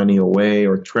and put money away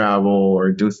or travel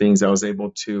or do things. I was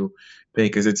able to pay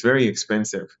because it's very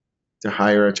expensive to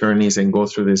hire attorneys and go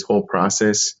through this whole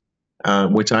process,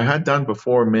 which I had done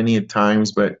before many a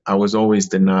times, but I was always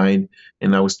denied,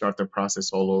 and I would start the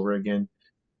process all over again.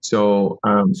 So,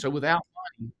 So without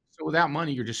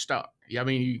money, you're just stuck. Yeah, I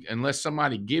mean, unless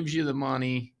somebody gives you the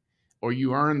money or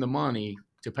you earn the money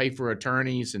to pay for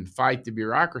attorneys and fight the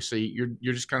bureaucracy,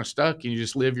 you're just kind of stuck and you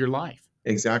just live your life.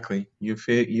 exactly, you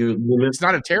live. It's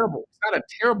not a terrible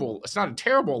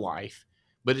life,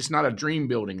 but it's not a dream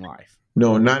building life.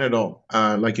 No, not at all.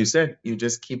 Like you said, you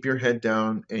just keep your head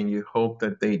down and you hope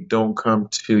that they don't come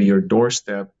to your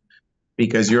doorstep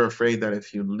because you're afraid that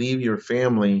if you leave your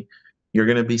family, you're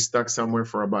going to be stuck somewhere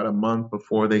for about a month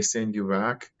before they send you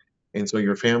back. And so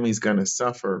your family's going to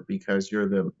suffer because you're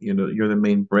the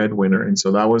main breadwinner. And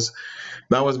so that was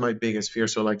my biggest fear.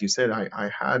 So like you said,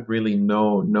 I had really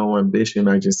no ambition.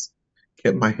 I just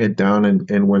kept my head down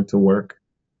and went to work.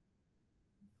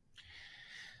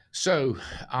 So,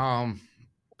 um,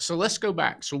 so let's go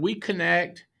back. So we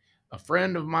connect, a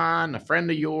friend of mine, a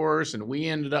friend of yours, and we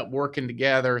ended up working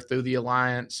together through the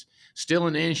alliance, still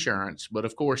in insurance, but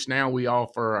of course now we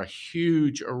offer a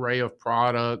huge array of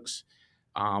products,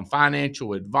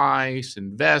 financial advice,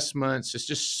 investments. It's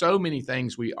just so many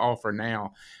things we offer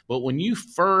now. But when you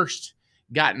first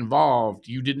got involved,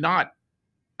 you did not.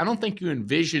 I don't think you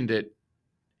envisioned it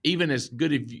even as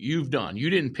good as you've done. You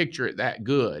didn't picture it that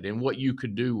good and what you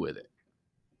could do with it.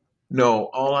 No,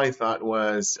 all I thought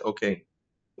was, okay,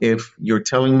 if you're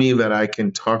telling me that I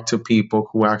can talk to people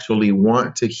who actually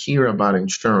want to hear about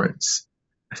insurance,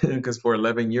 because for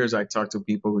 11 years I talked to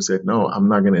people who said, no, I'm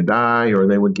not going to die, or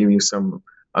they would give you some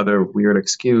other weird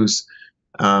excuse.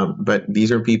 But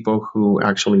these are people who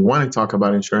actually want to talk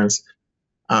about insurance.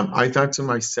 I thought to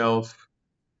myself,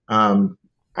 um,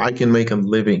 I can make a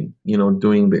living,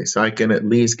 doing this. I can at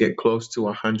least get close to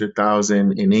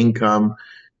 100,000 in income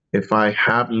if I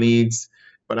have leads,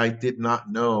 but I did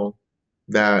not know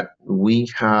that we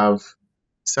have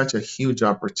such a huge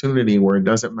opportunity where it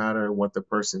doesn't matter what the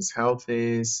person's health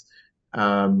is,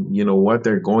 what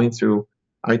they're going through.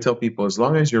 I tell people, as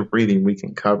long as you're breathing, we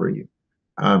can cover you.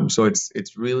 So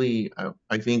it's really,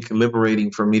 I think,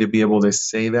 liberating for me to be able to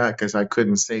say that because I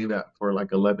couldn't say that for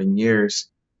like 11 years.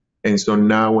 And so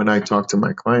now when I talk to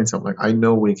my clients, I'm like, I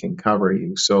know we can cover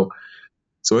you. So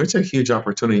it's a huge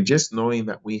opportunity just knowing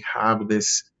that we have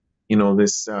this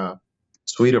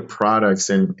suite of products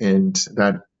and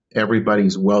that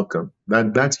everybody's welcome.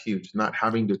 That's huge. Not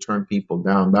having to turn people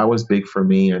down. That was big for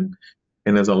me and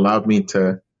has allowed me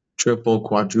to triple,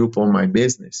 quadruple my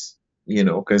business,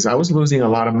 because I was losing a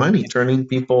lot of money turning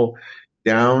people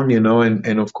down,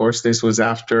 and of course this was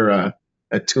after a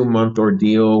 2 month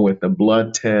ordeal with the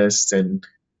blood tests and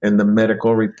the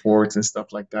medical reports and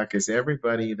stuff like that, because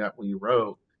everybody that we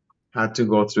wrote had to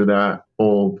go through that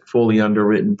whole fully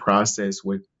underwritten process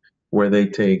with where they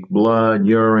take blood,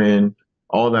 urine,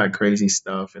 all that crazy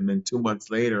stuff, and then 2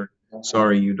 months later,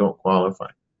 sorry, you don't qualify.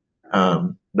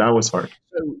 That was hard.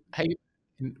 So, hey,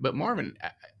 but Marvin,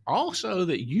 also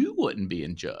that you wasn't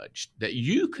being judged, that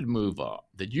you could move up,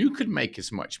 that you could make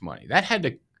as much money. That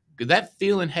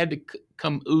feeling had to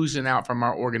come oozing out from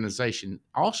our organization.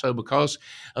 Also, because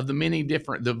of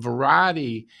the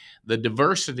variety, the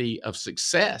diversity of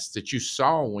success that you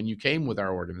saw when you came with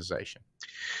our organization.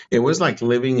 It was like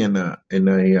living in a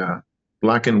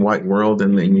black and white world,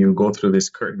 and then you go through this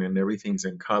curtain and everything's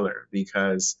in color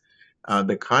because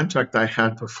the contract I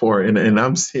had before, and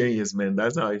I'm serious, man,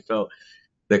 that's how I felt.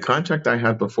 The contract I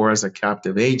had before as a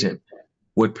captive agent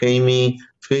would pay me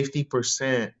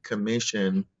 50%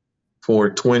 commission for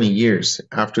 20 years.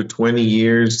 After 20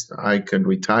 years, I could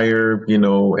retire,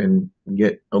 and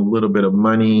get a little bit of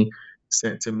money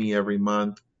sent to me every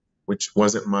month, which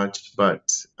wasn't much,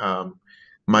 but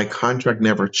my contract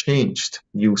never changed.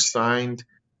 You signed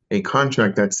a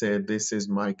contract that said, this is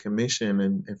my commission.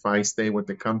 And if I stay with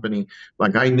the company,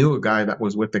 like I knew a guy that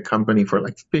was with the company for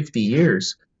like 50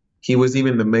 years. He was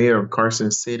even the mayor of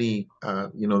Carson City,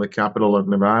 the capital of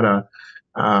Nevada,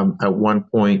 at one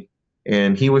point,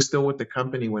 and he was still with the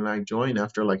company when I joined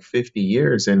after like 50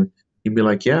 years. And he'd be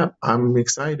like, yeah, I'm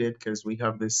excited because we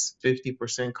have this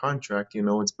 50% contract.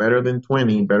 It's better than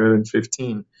 20, better than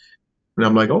 15. And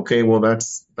I'm like, okay, well,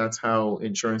 that's how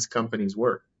insurance companies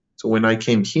work. So when I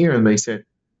came here and they said,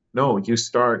 no, you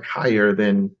start higher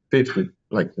than 50.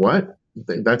 Like, what?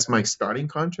 That's my starting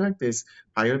contract is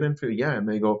higher than 50. Yeah. And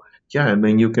they go, yeah. And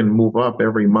then you can move up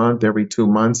every month, every 2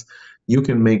 months. You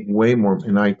can make way more.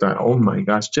 And I thought, oh my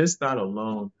gosh, just that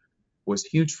alone was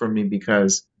huge for me,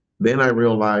 because then I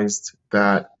realized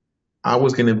that I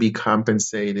was going to be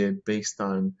compensated based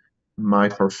on my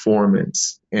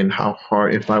performance and how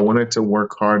hard, if I wanted to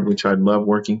work hard, which I love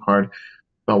working hard,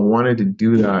 if I wanted to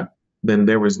do that, then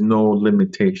there was no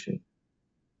limitation.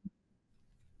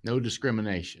 No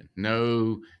discrimination,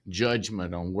 no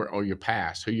judgment on where or your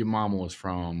past, who your mama was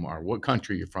from, or what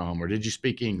country you're from, or did you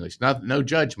speak English? No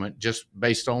judgment, just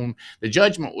based on the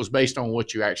judgment was based on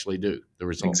what you actually do, the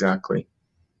results. Exactly.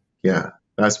 Yeah,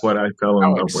 that's what I fell in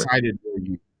How love with. excited were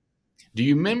you? Do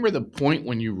you remember the point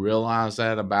when you realized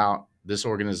that about this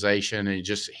organization and it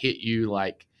just hit you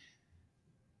like,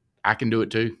 I can do it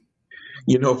too?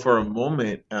 For a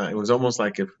moment, it was almost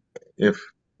like if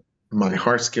my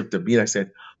heart skipped a beat. I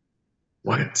said,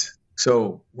 what?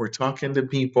 So we're talking to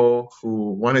people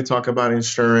who want to talk about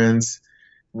insurance.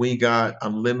 We got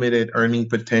unlimited earning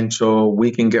potential. We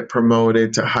can get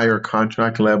promoted to higher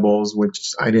contract levels,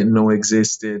 which I didn't know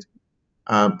existed.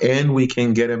 And we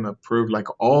can get them approved, like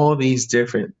all these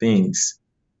different things.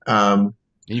 And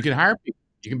you can hire people.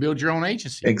 You can build your own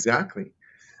agency. Exactly.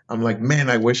 I'm like, man,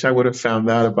 I wish I would have found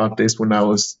out about this when I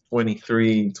was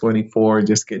 23, 24,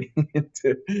 just getting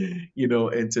into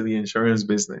the insurance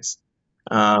business.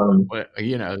 Well,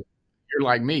 you're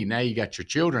like me. Now you got your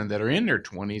children that are in their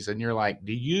 20s, and you're like,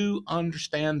 do you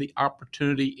understand the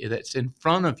opportunity that's in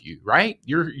front of you, right?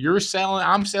 You're selling,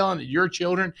 I'm selling to your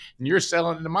children, and you're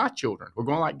selling it to my children. We're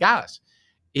going like, guys,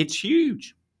 it's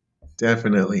huge.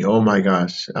 Definitely. Oh my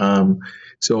gosh.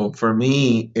 So for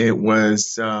me, it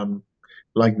was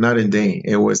like night and day.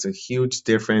 It was a huge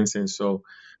difference. And so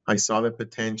I saw the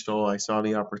potential, I saw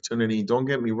the opportunity. Don't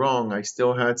get me wrong, I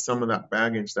still had some of that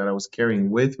baggage that I was carrying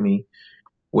with me,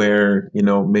 where,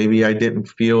 maybe I didn't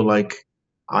feel like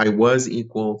I was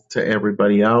equal to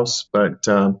everybody else. But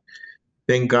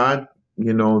thank God,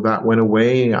 that went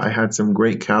away. I had some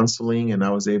great counseling, and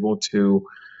I was able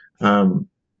um,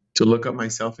 to look at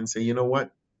myself and say, you know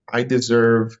what, I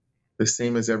deserve the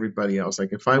same as everybody else.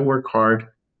 Like if I work hard,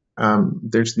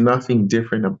 there's nothing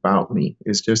different about me.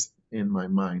 It's just in my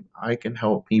mind. I can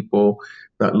help people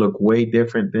that look way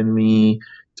different than me,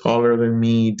 taller than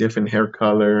me, different hair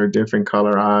color, different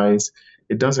color eyes.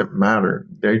 It doesn't matter.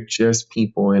 They're just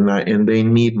people, and they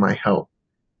need my help.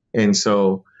 And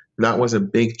so that was a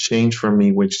big change for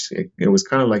me, which it was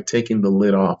kind of like taking the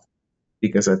lid off,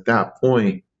 because at that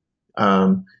point,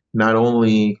 um, not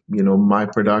only my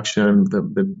production,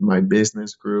 my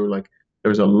business grew. Like there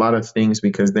was a lot of things,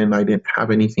 because then I didn't have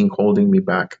anything holding me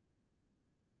back.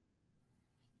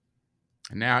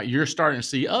 Now you're starting to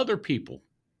see other people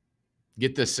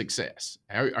get this success.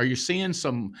 Are you seeing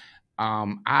some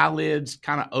eyelids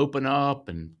kind of open up,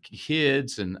 and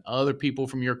kids and other people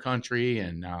from your country,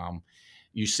 and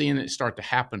you seeing it start to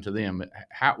happen to them?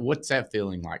 What's that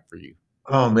feeling like for you?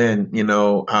 Oh man,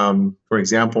 for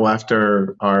example,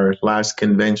 after our last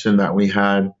convention that we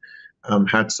had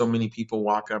so many people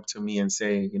walk up to me and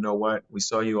say, you know what, we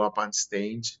saw you up on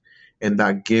stage, and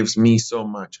that gives me so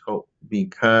much hope,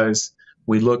 because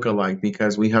we look alike,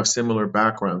 because we have similar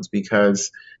backgrounds,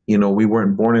 because we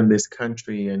weren't born in this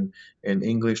country, and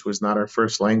English was not our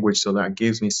first language. So that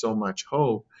gives me so much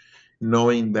hope,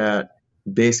 knowing that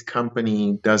this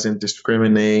company doesn't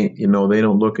discriminate. They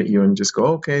don't look at you and just go,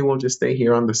 okay, well, just stay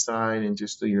here on the side and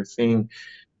just do your thing,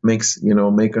 make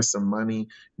us some money.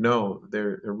 No,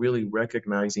 they're really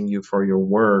recognizing you for your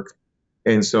work.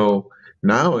 And so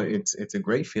now it's a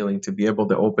great feeling to be able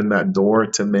to open that door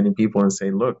to many people and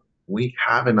say, look, we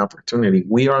have an opportunity.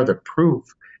 We are the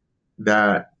proof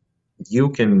that you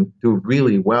can do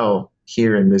really well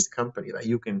here in this company, that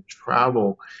you can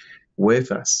travel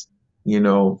with us.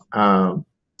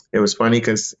 It was funny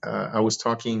because I was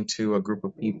talking to a group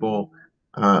of people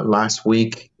last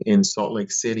week in Salt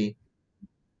Lake City.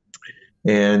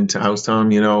 And I was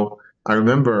telling him, I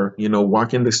remember,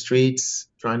 walking the streets,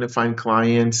 trying to find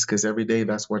clients, because every day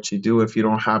that's what you do if you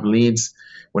don't have leads.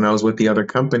 When I was with the other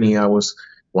company, I was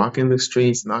walking the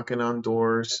streets, knocking on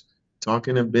doors,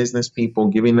 talking to business people,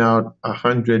 giving out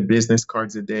 100 business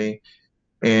cards a day.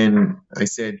 And I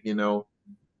said,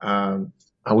 um,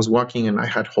 I was walking and I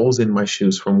had holes in my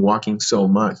shoes from walking so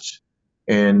much.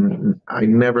 And I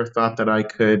never thought that I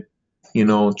could,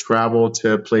 travel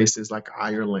to places like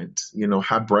Ireland,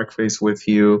 have breakfast with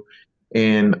you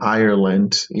in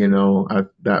Ireland, at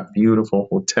that beautiful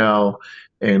hotel,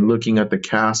 and looking at the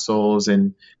castles,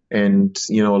 and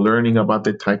learning about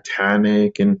the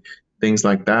Titanic and things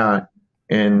like that.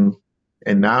 And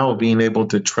now being able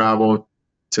to travel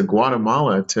to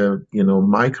Guatemala, to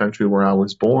my country where I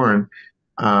was born,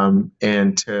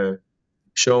 and to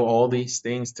show all these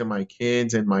things to my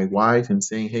kids and my wife, and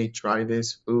saying, "Hey, try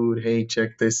this food. Hey,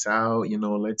 check this out.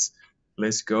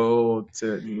 Let's go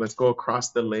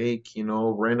across the lake.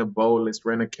 Rent a boat. Let's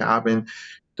rent a cabin."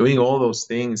 Doing all those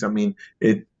things. I mean,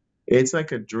 it's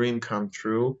like a dream come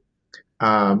true.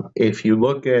 If you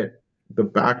look at the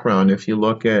background, if you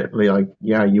look at, like,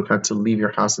 yeah, you had to leave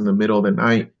your house in the middle of the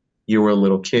night. You were a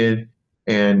little kid,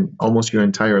 and almost your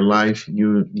entire life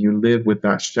you live with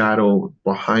that shadow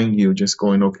behind you, just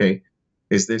going, okay,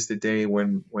 is this the day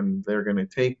when they're gonna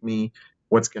take me?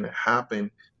 What's gonna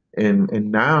happen?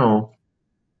 And now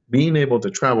being able to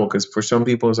travel, because for some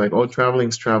people it's like, oh,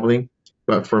 traveling's traveling,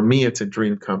 but for me it's a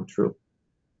dream come true,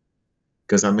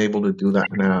 because I'm able to do that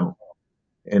now,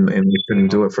 and we couldn't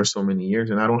do it for so many years,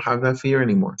 and I don't have that fear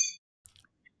anymore.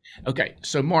 Okay,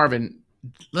 so Marvin,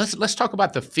 let's talk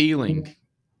about the feeling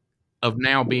of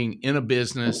now being in a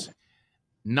business,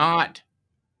 not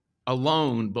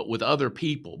alone, but with other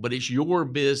people, but it's your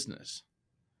business.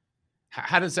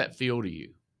 How does that feel to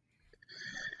you?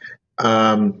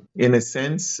 In a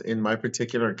sense, in my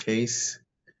particular case,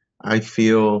 I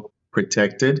feel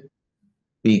protected,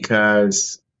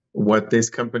 because what this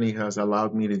company has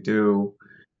allowed me to do,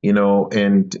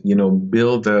 and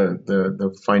build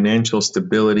the financial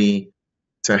stability,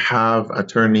 to have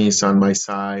attorneys on my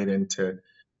side, and to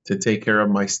take care of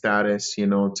my status,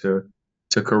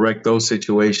 to correct those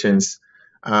situations,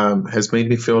 has made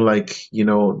me feel like,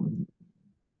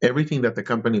 everything that the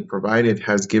company provided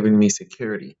has given me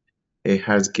security. It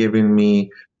has given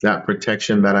me that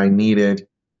protection that I needed,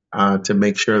 to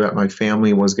make sure that my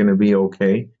family was going to be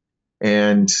okay.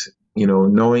 And,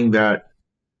 knowing that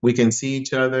we can see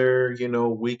each other,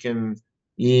 we can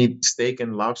eat steak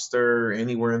and lobster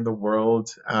anywhere in the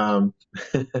world.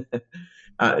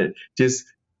 It just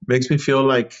makes me feel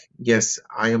like, yes,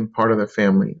 I am part of the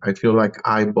family. I feel like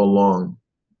I belong.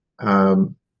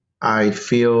 Um, I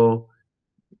feel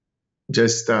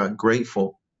just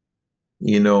grateful,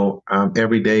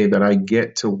 every day that I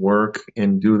get to work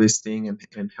and do this thing,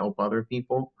 and help other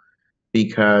people,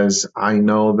 because I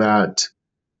know that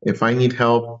if I need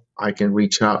help, I can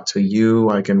reach out to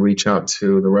you. I can reach out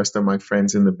to the rest of my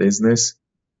friends in the business,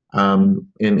 and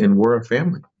we're a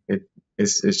family.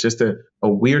 It's just a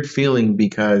weird feeling,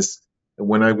 because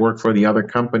when I worked for the other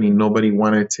company, nobody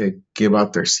wanted to give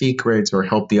out their secrets or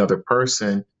help the other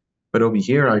person. But over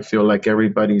here, I feel like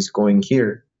everybody's going,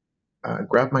 here,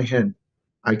 grab my hand.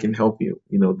 I can help you.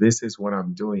 This is what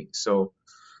I'm doing. So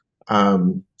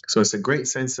it's a great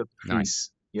sense of Nice, peace.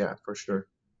 Yeah, for sure.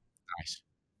 nice.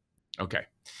 Okay.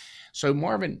 So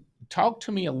Marvin, talk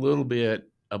to me a little bit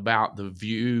about the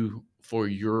view for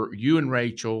you and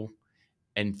Rachel,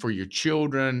 and for your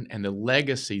children, and the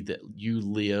legacy that you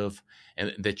live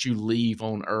and that you leave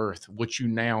on earth, what you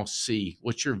now see,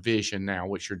 what's your vision now,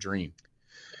 what's your dream?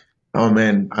 Oh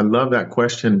man, I love that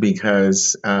question,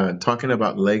 because talking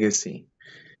about legacy,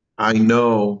 I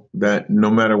know that no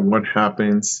matter what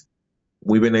happens,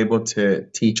 we've been able to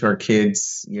teach our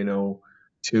kids,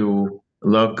 to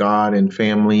love God and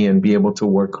family, and be able to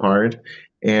work hard.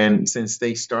 And since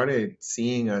they started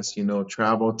seeing us,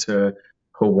 travel to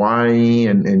Hawaii,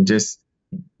 and just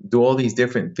do all these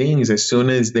different things, as soon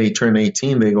as they turn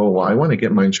 18, they go, well, I want to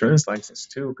get my insurance license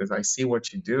too, because I see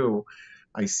what you do.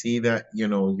 I see that,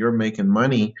 you're making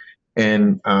money.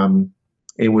 And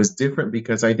it was different,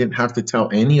 because I didn't have to tell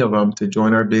any of them to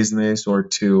join our business, or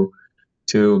to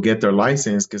get their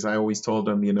license, because I always told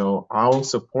them, I'll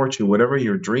support you. Whatever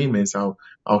your dream is, I'll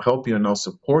help you, and I'll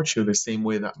support you the same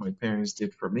way that my parents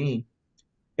did for me.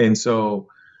 And so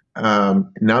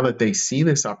now that they see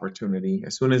this opportunity,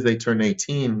 as soon as they turn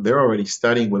 18, they're already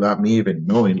studying without me even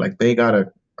knowing. Like, they got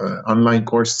a online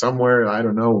course somewhere, I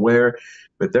don't know where,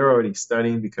 but they're already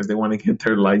studying because they want to get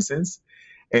their license.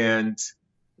 And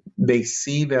they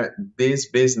see that this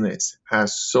business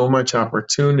has so much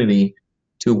opportunity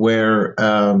to where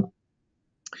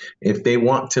if they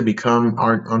want to become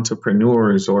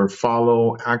entrepreneurs or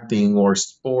follow acting or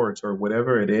sports or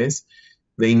whatever it is,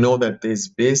 they know that this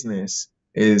business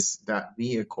is that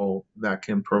vehicle that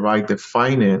can provide the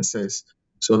finances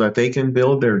so that they can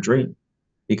build their dream.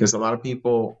 Because a lot of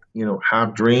people,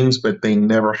 have dreams, but they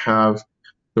never have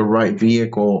the right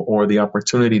vehicle or the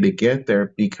opportunity to get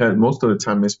there, because most of the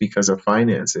time it's because of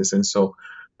finances. And so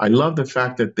I love the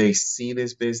fact that they see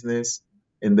this business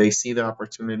and they see the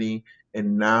opportunity,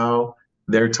 and now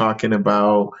they're talking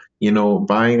about,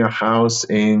 buying a house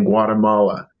in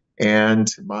Guatemala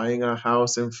and buying a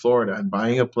house in Florida and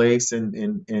buying a place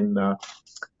in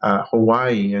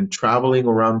Hawaii and traveling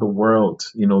around the world.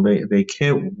 They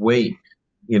can't wait,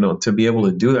 to be able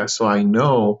to do that. So I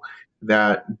know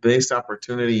that this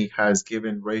opportunity has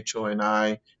given Rachel and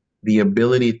I the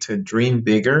ability to dream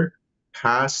bigger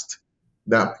past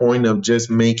that point of just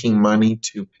making money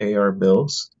to pay our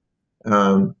bills,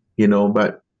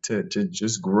 but to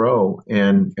just grow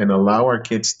and allow our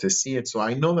kids to see it. So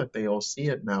I know that they all see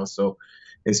it now. So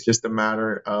it's just a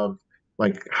matter of,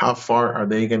 like, how far are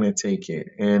they going to take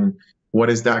it, and what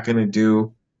is that going to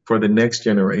do for the next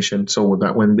generation, so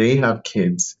that when they have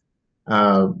kids,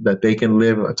 that they can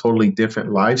live a totally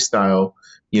different lifestyle,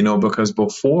 because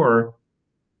before,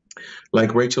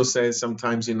 like Rachel says,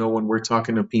 sometimes, when we're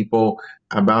talking to people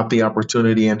about the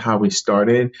opportunity and how we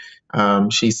started,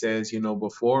 she says,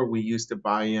 before we used to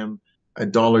buy them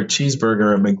 $1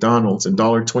 cheeseburger at McDonald's,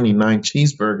 $1.29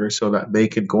 cheeseburger, so that they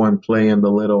could go and play in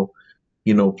the little,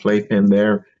 playpen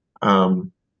there.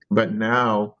 But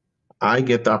now I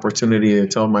get the opportunity to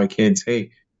tell my kids,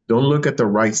 hey, don't look at the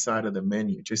right side of the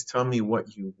menu. Just tell me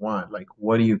what you want. Like,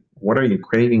 what are you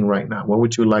craving right now? What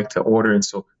would you like to order? And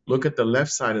so look at the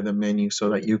left side of the menu so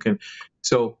that you can.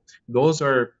 So those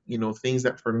are, things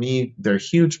that for me, they're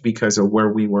huge because of where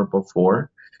we were before.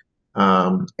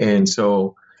 And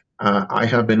so I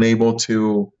have been able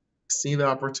to see the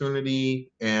opportunity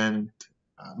and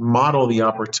model the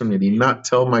opportunity, not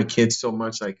tell my kids so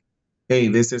much like, hey,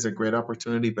 this is a great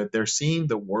opportunity, but they're seeing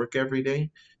the work every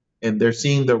day and they're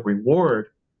seeing the reward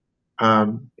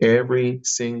every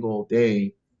single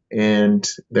day. And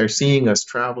they're seeing us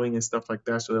traveling and stuff like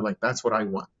that. So they're like, that's what I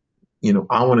want.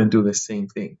 I want to do the same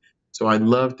thing. So I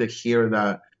love to hear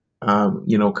that,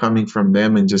 coming from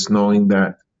them, and just knowing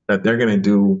that they're going to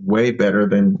do way better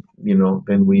than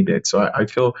we did. So I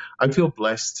feel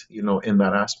blessed, in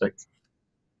that aspect.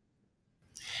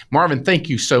 Marvin, thank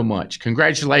you so much.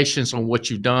 Congratulations on what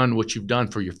you've done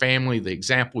for your family, the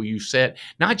example you set,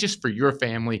 not just for your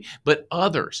family, but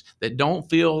others that don't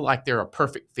feel like they're a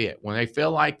perfect fit. When they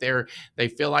feel like they're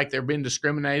being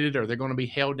discriminated or they're going to be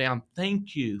held down.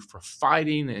 Thank you for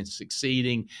fighting and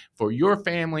succeeding for your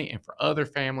family and for other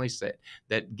families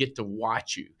that get to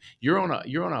watch you. You're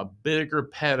on a bigger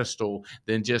pedestal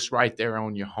than just right there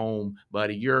on your home,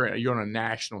 buddy. You're on a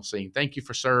national scene. Thank you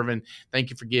for serving.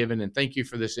 Thank you for giving, and thank you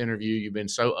for this interview. You've been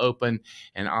so open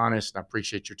and honest. I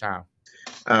appreciate your time.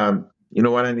 You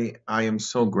know what, Andy? I am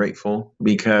so grateful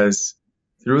because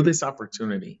through this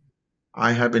opportunity,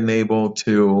 I have been able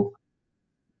to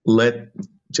let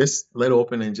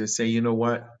open and just say, you know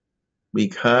what?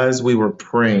 Because we were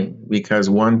praying, because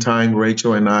one time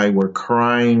Rachel and I were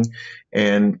crying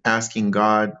and asking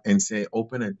God and say,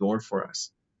 open a door for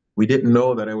us. We didn't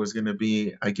know that it was going to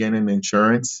be again in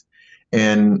insurance.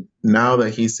 And now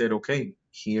that he said, okay,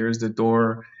 here's the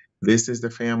door. This is the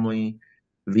family.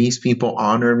 These people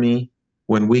honor me.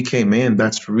 When we came in,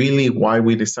 that's really why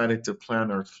we decided to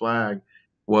plant our flag,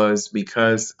 was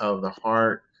because of the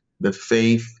heart, the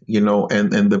faith,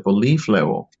 and the belief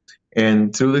level.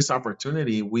 And through this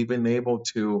opportunity, we've been able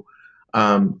to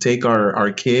take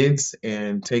our kids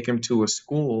and take them to a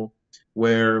school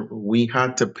where we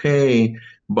had to pay,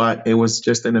 but it was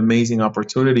just an amazing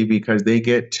opportunity because they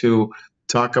get to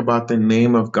talk about the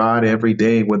name of God every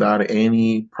day without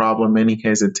any problem, any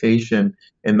hesitation.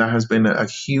 And that has been a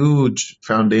huge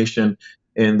foundation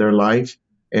in their life.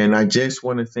 And I just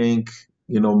want to thank,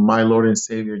 my Lord and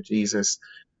Savior Jesus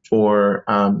for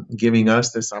giving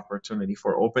us this opportunity,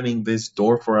 for opening this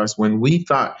door for us when we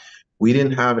thought we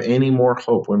didn't have any more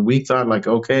hope, when we thought like,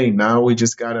 okay, now we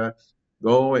just got to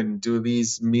go and do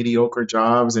these mediocre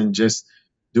jobs and just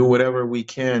do whatever we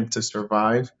can to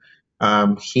survive.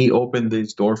 He opened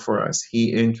this door for us.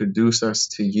 He introduced us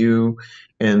to you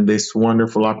and this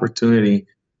wonderful opportunity.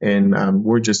 And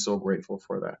we're just so grateful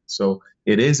for that. So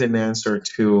it is an answer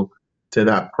to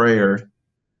that prayer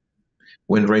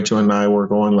when Rachel and I were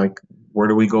going like, where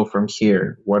do we go from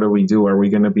here? What do we do? Are we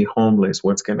going to be homeless?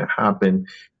 What's going to happen?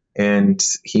 and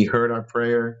he heard our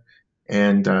prayer,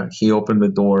 and he opened the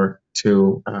door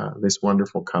to this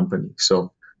wonderful company.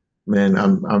 So, man,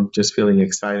 I'm just feeling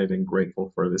excited and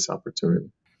grateful for this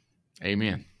opportunity.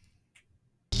 Amen.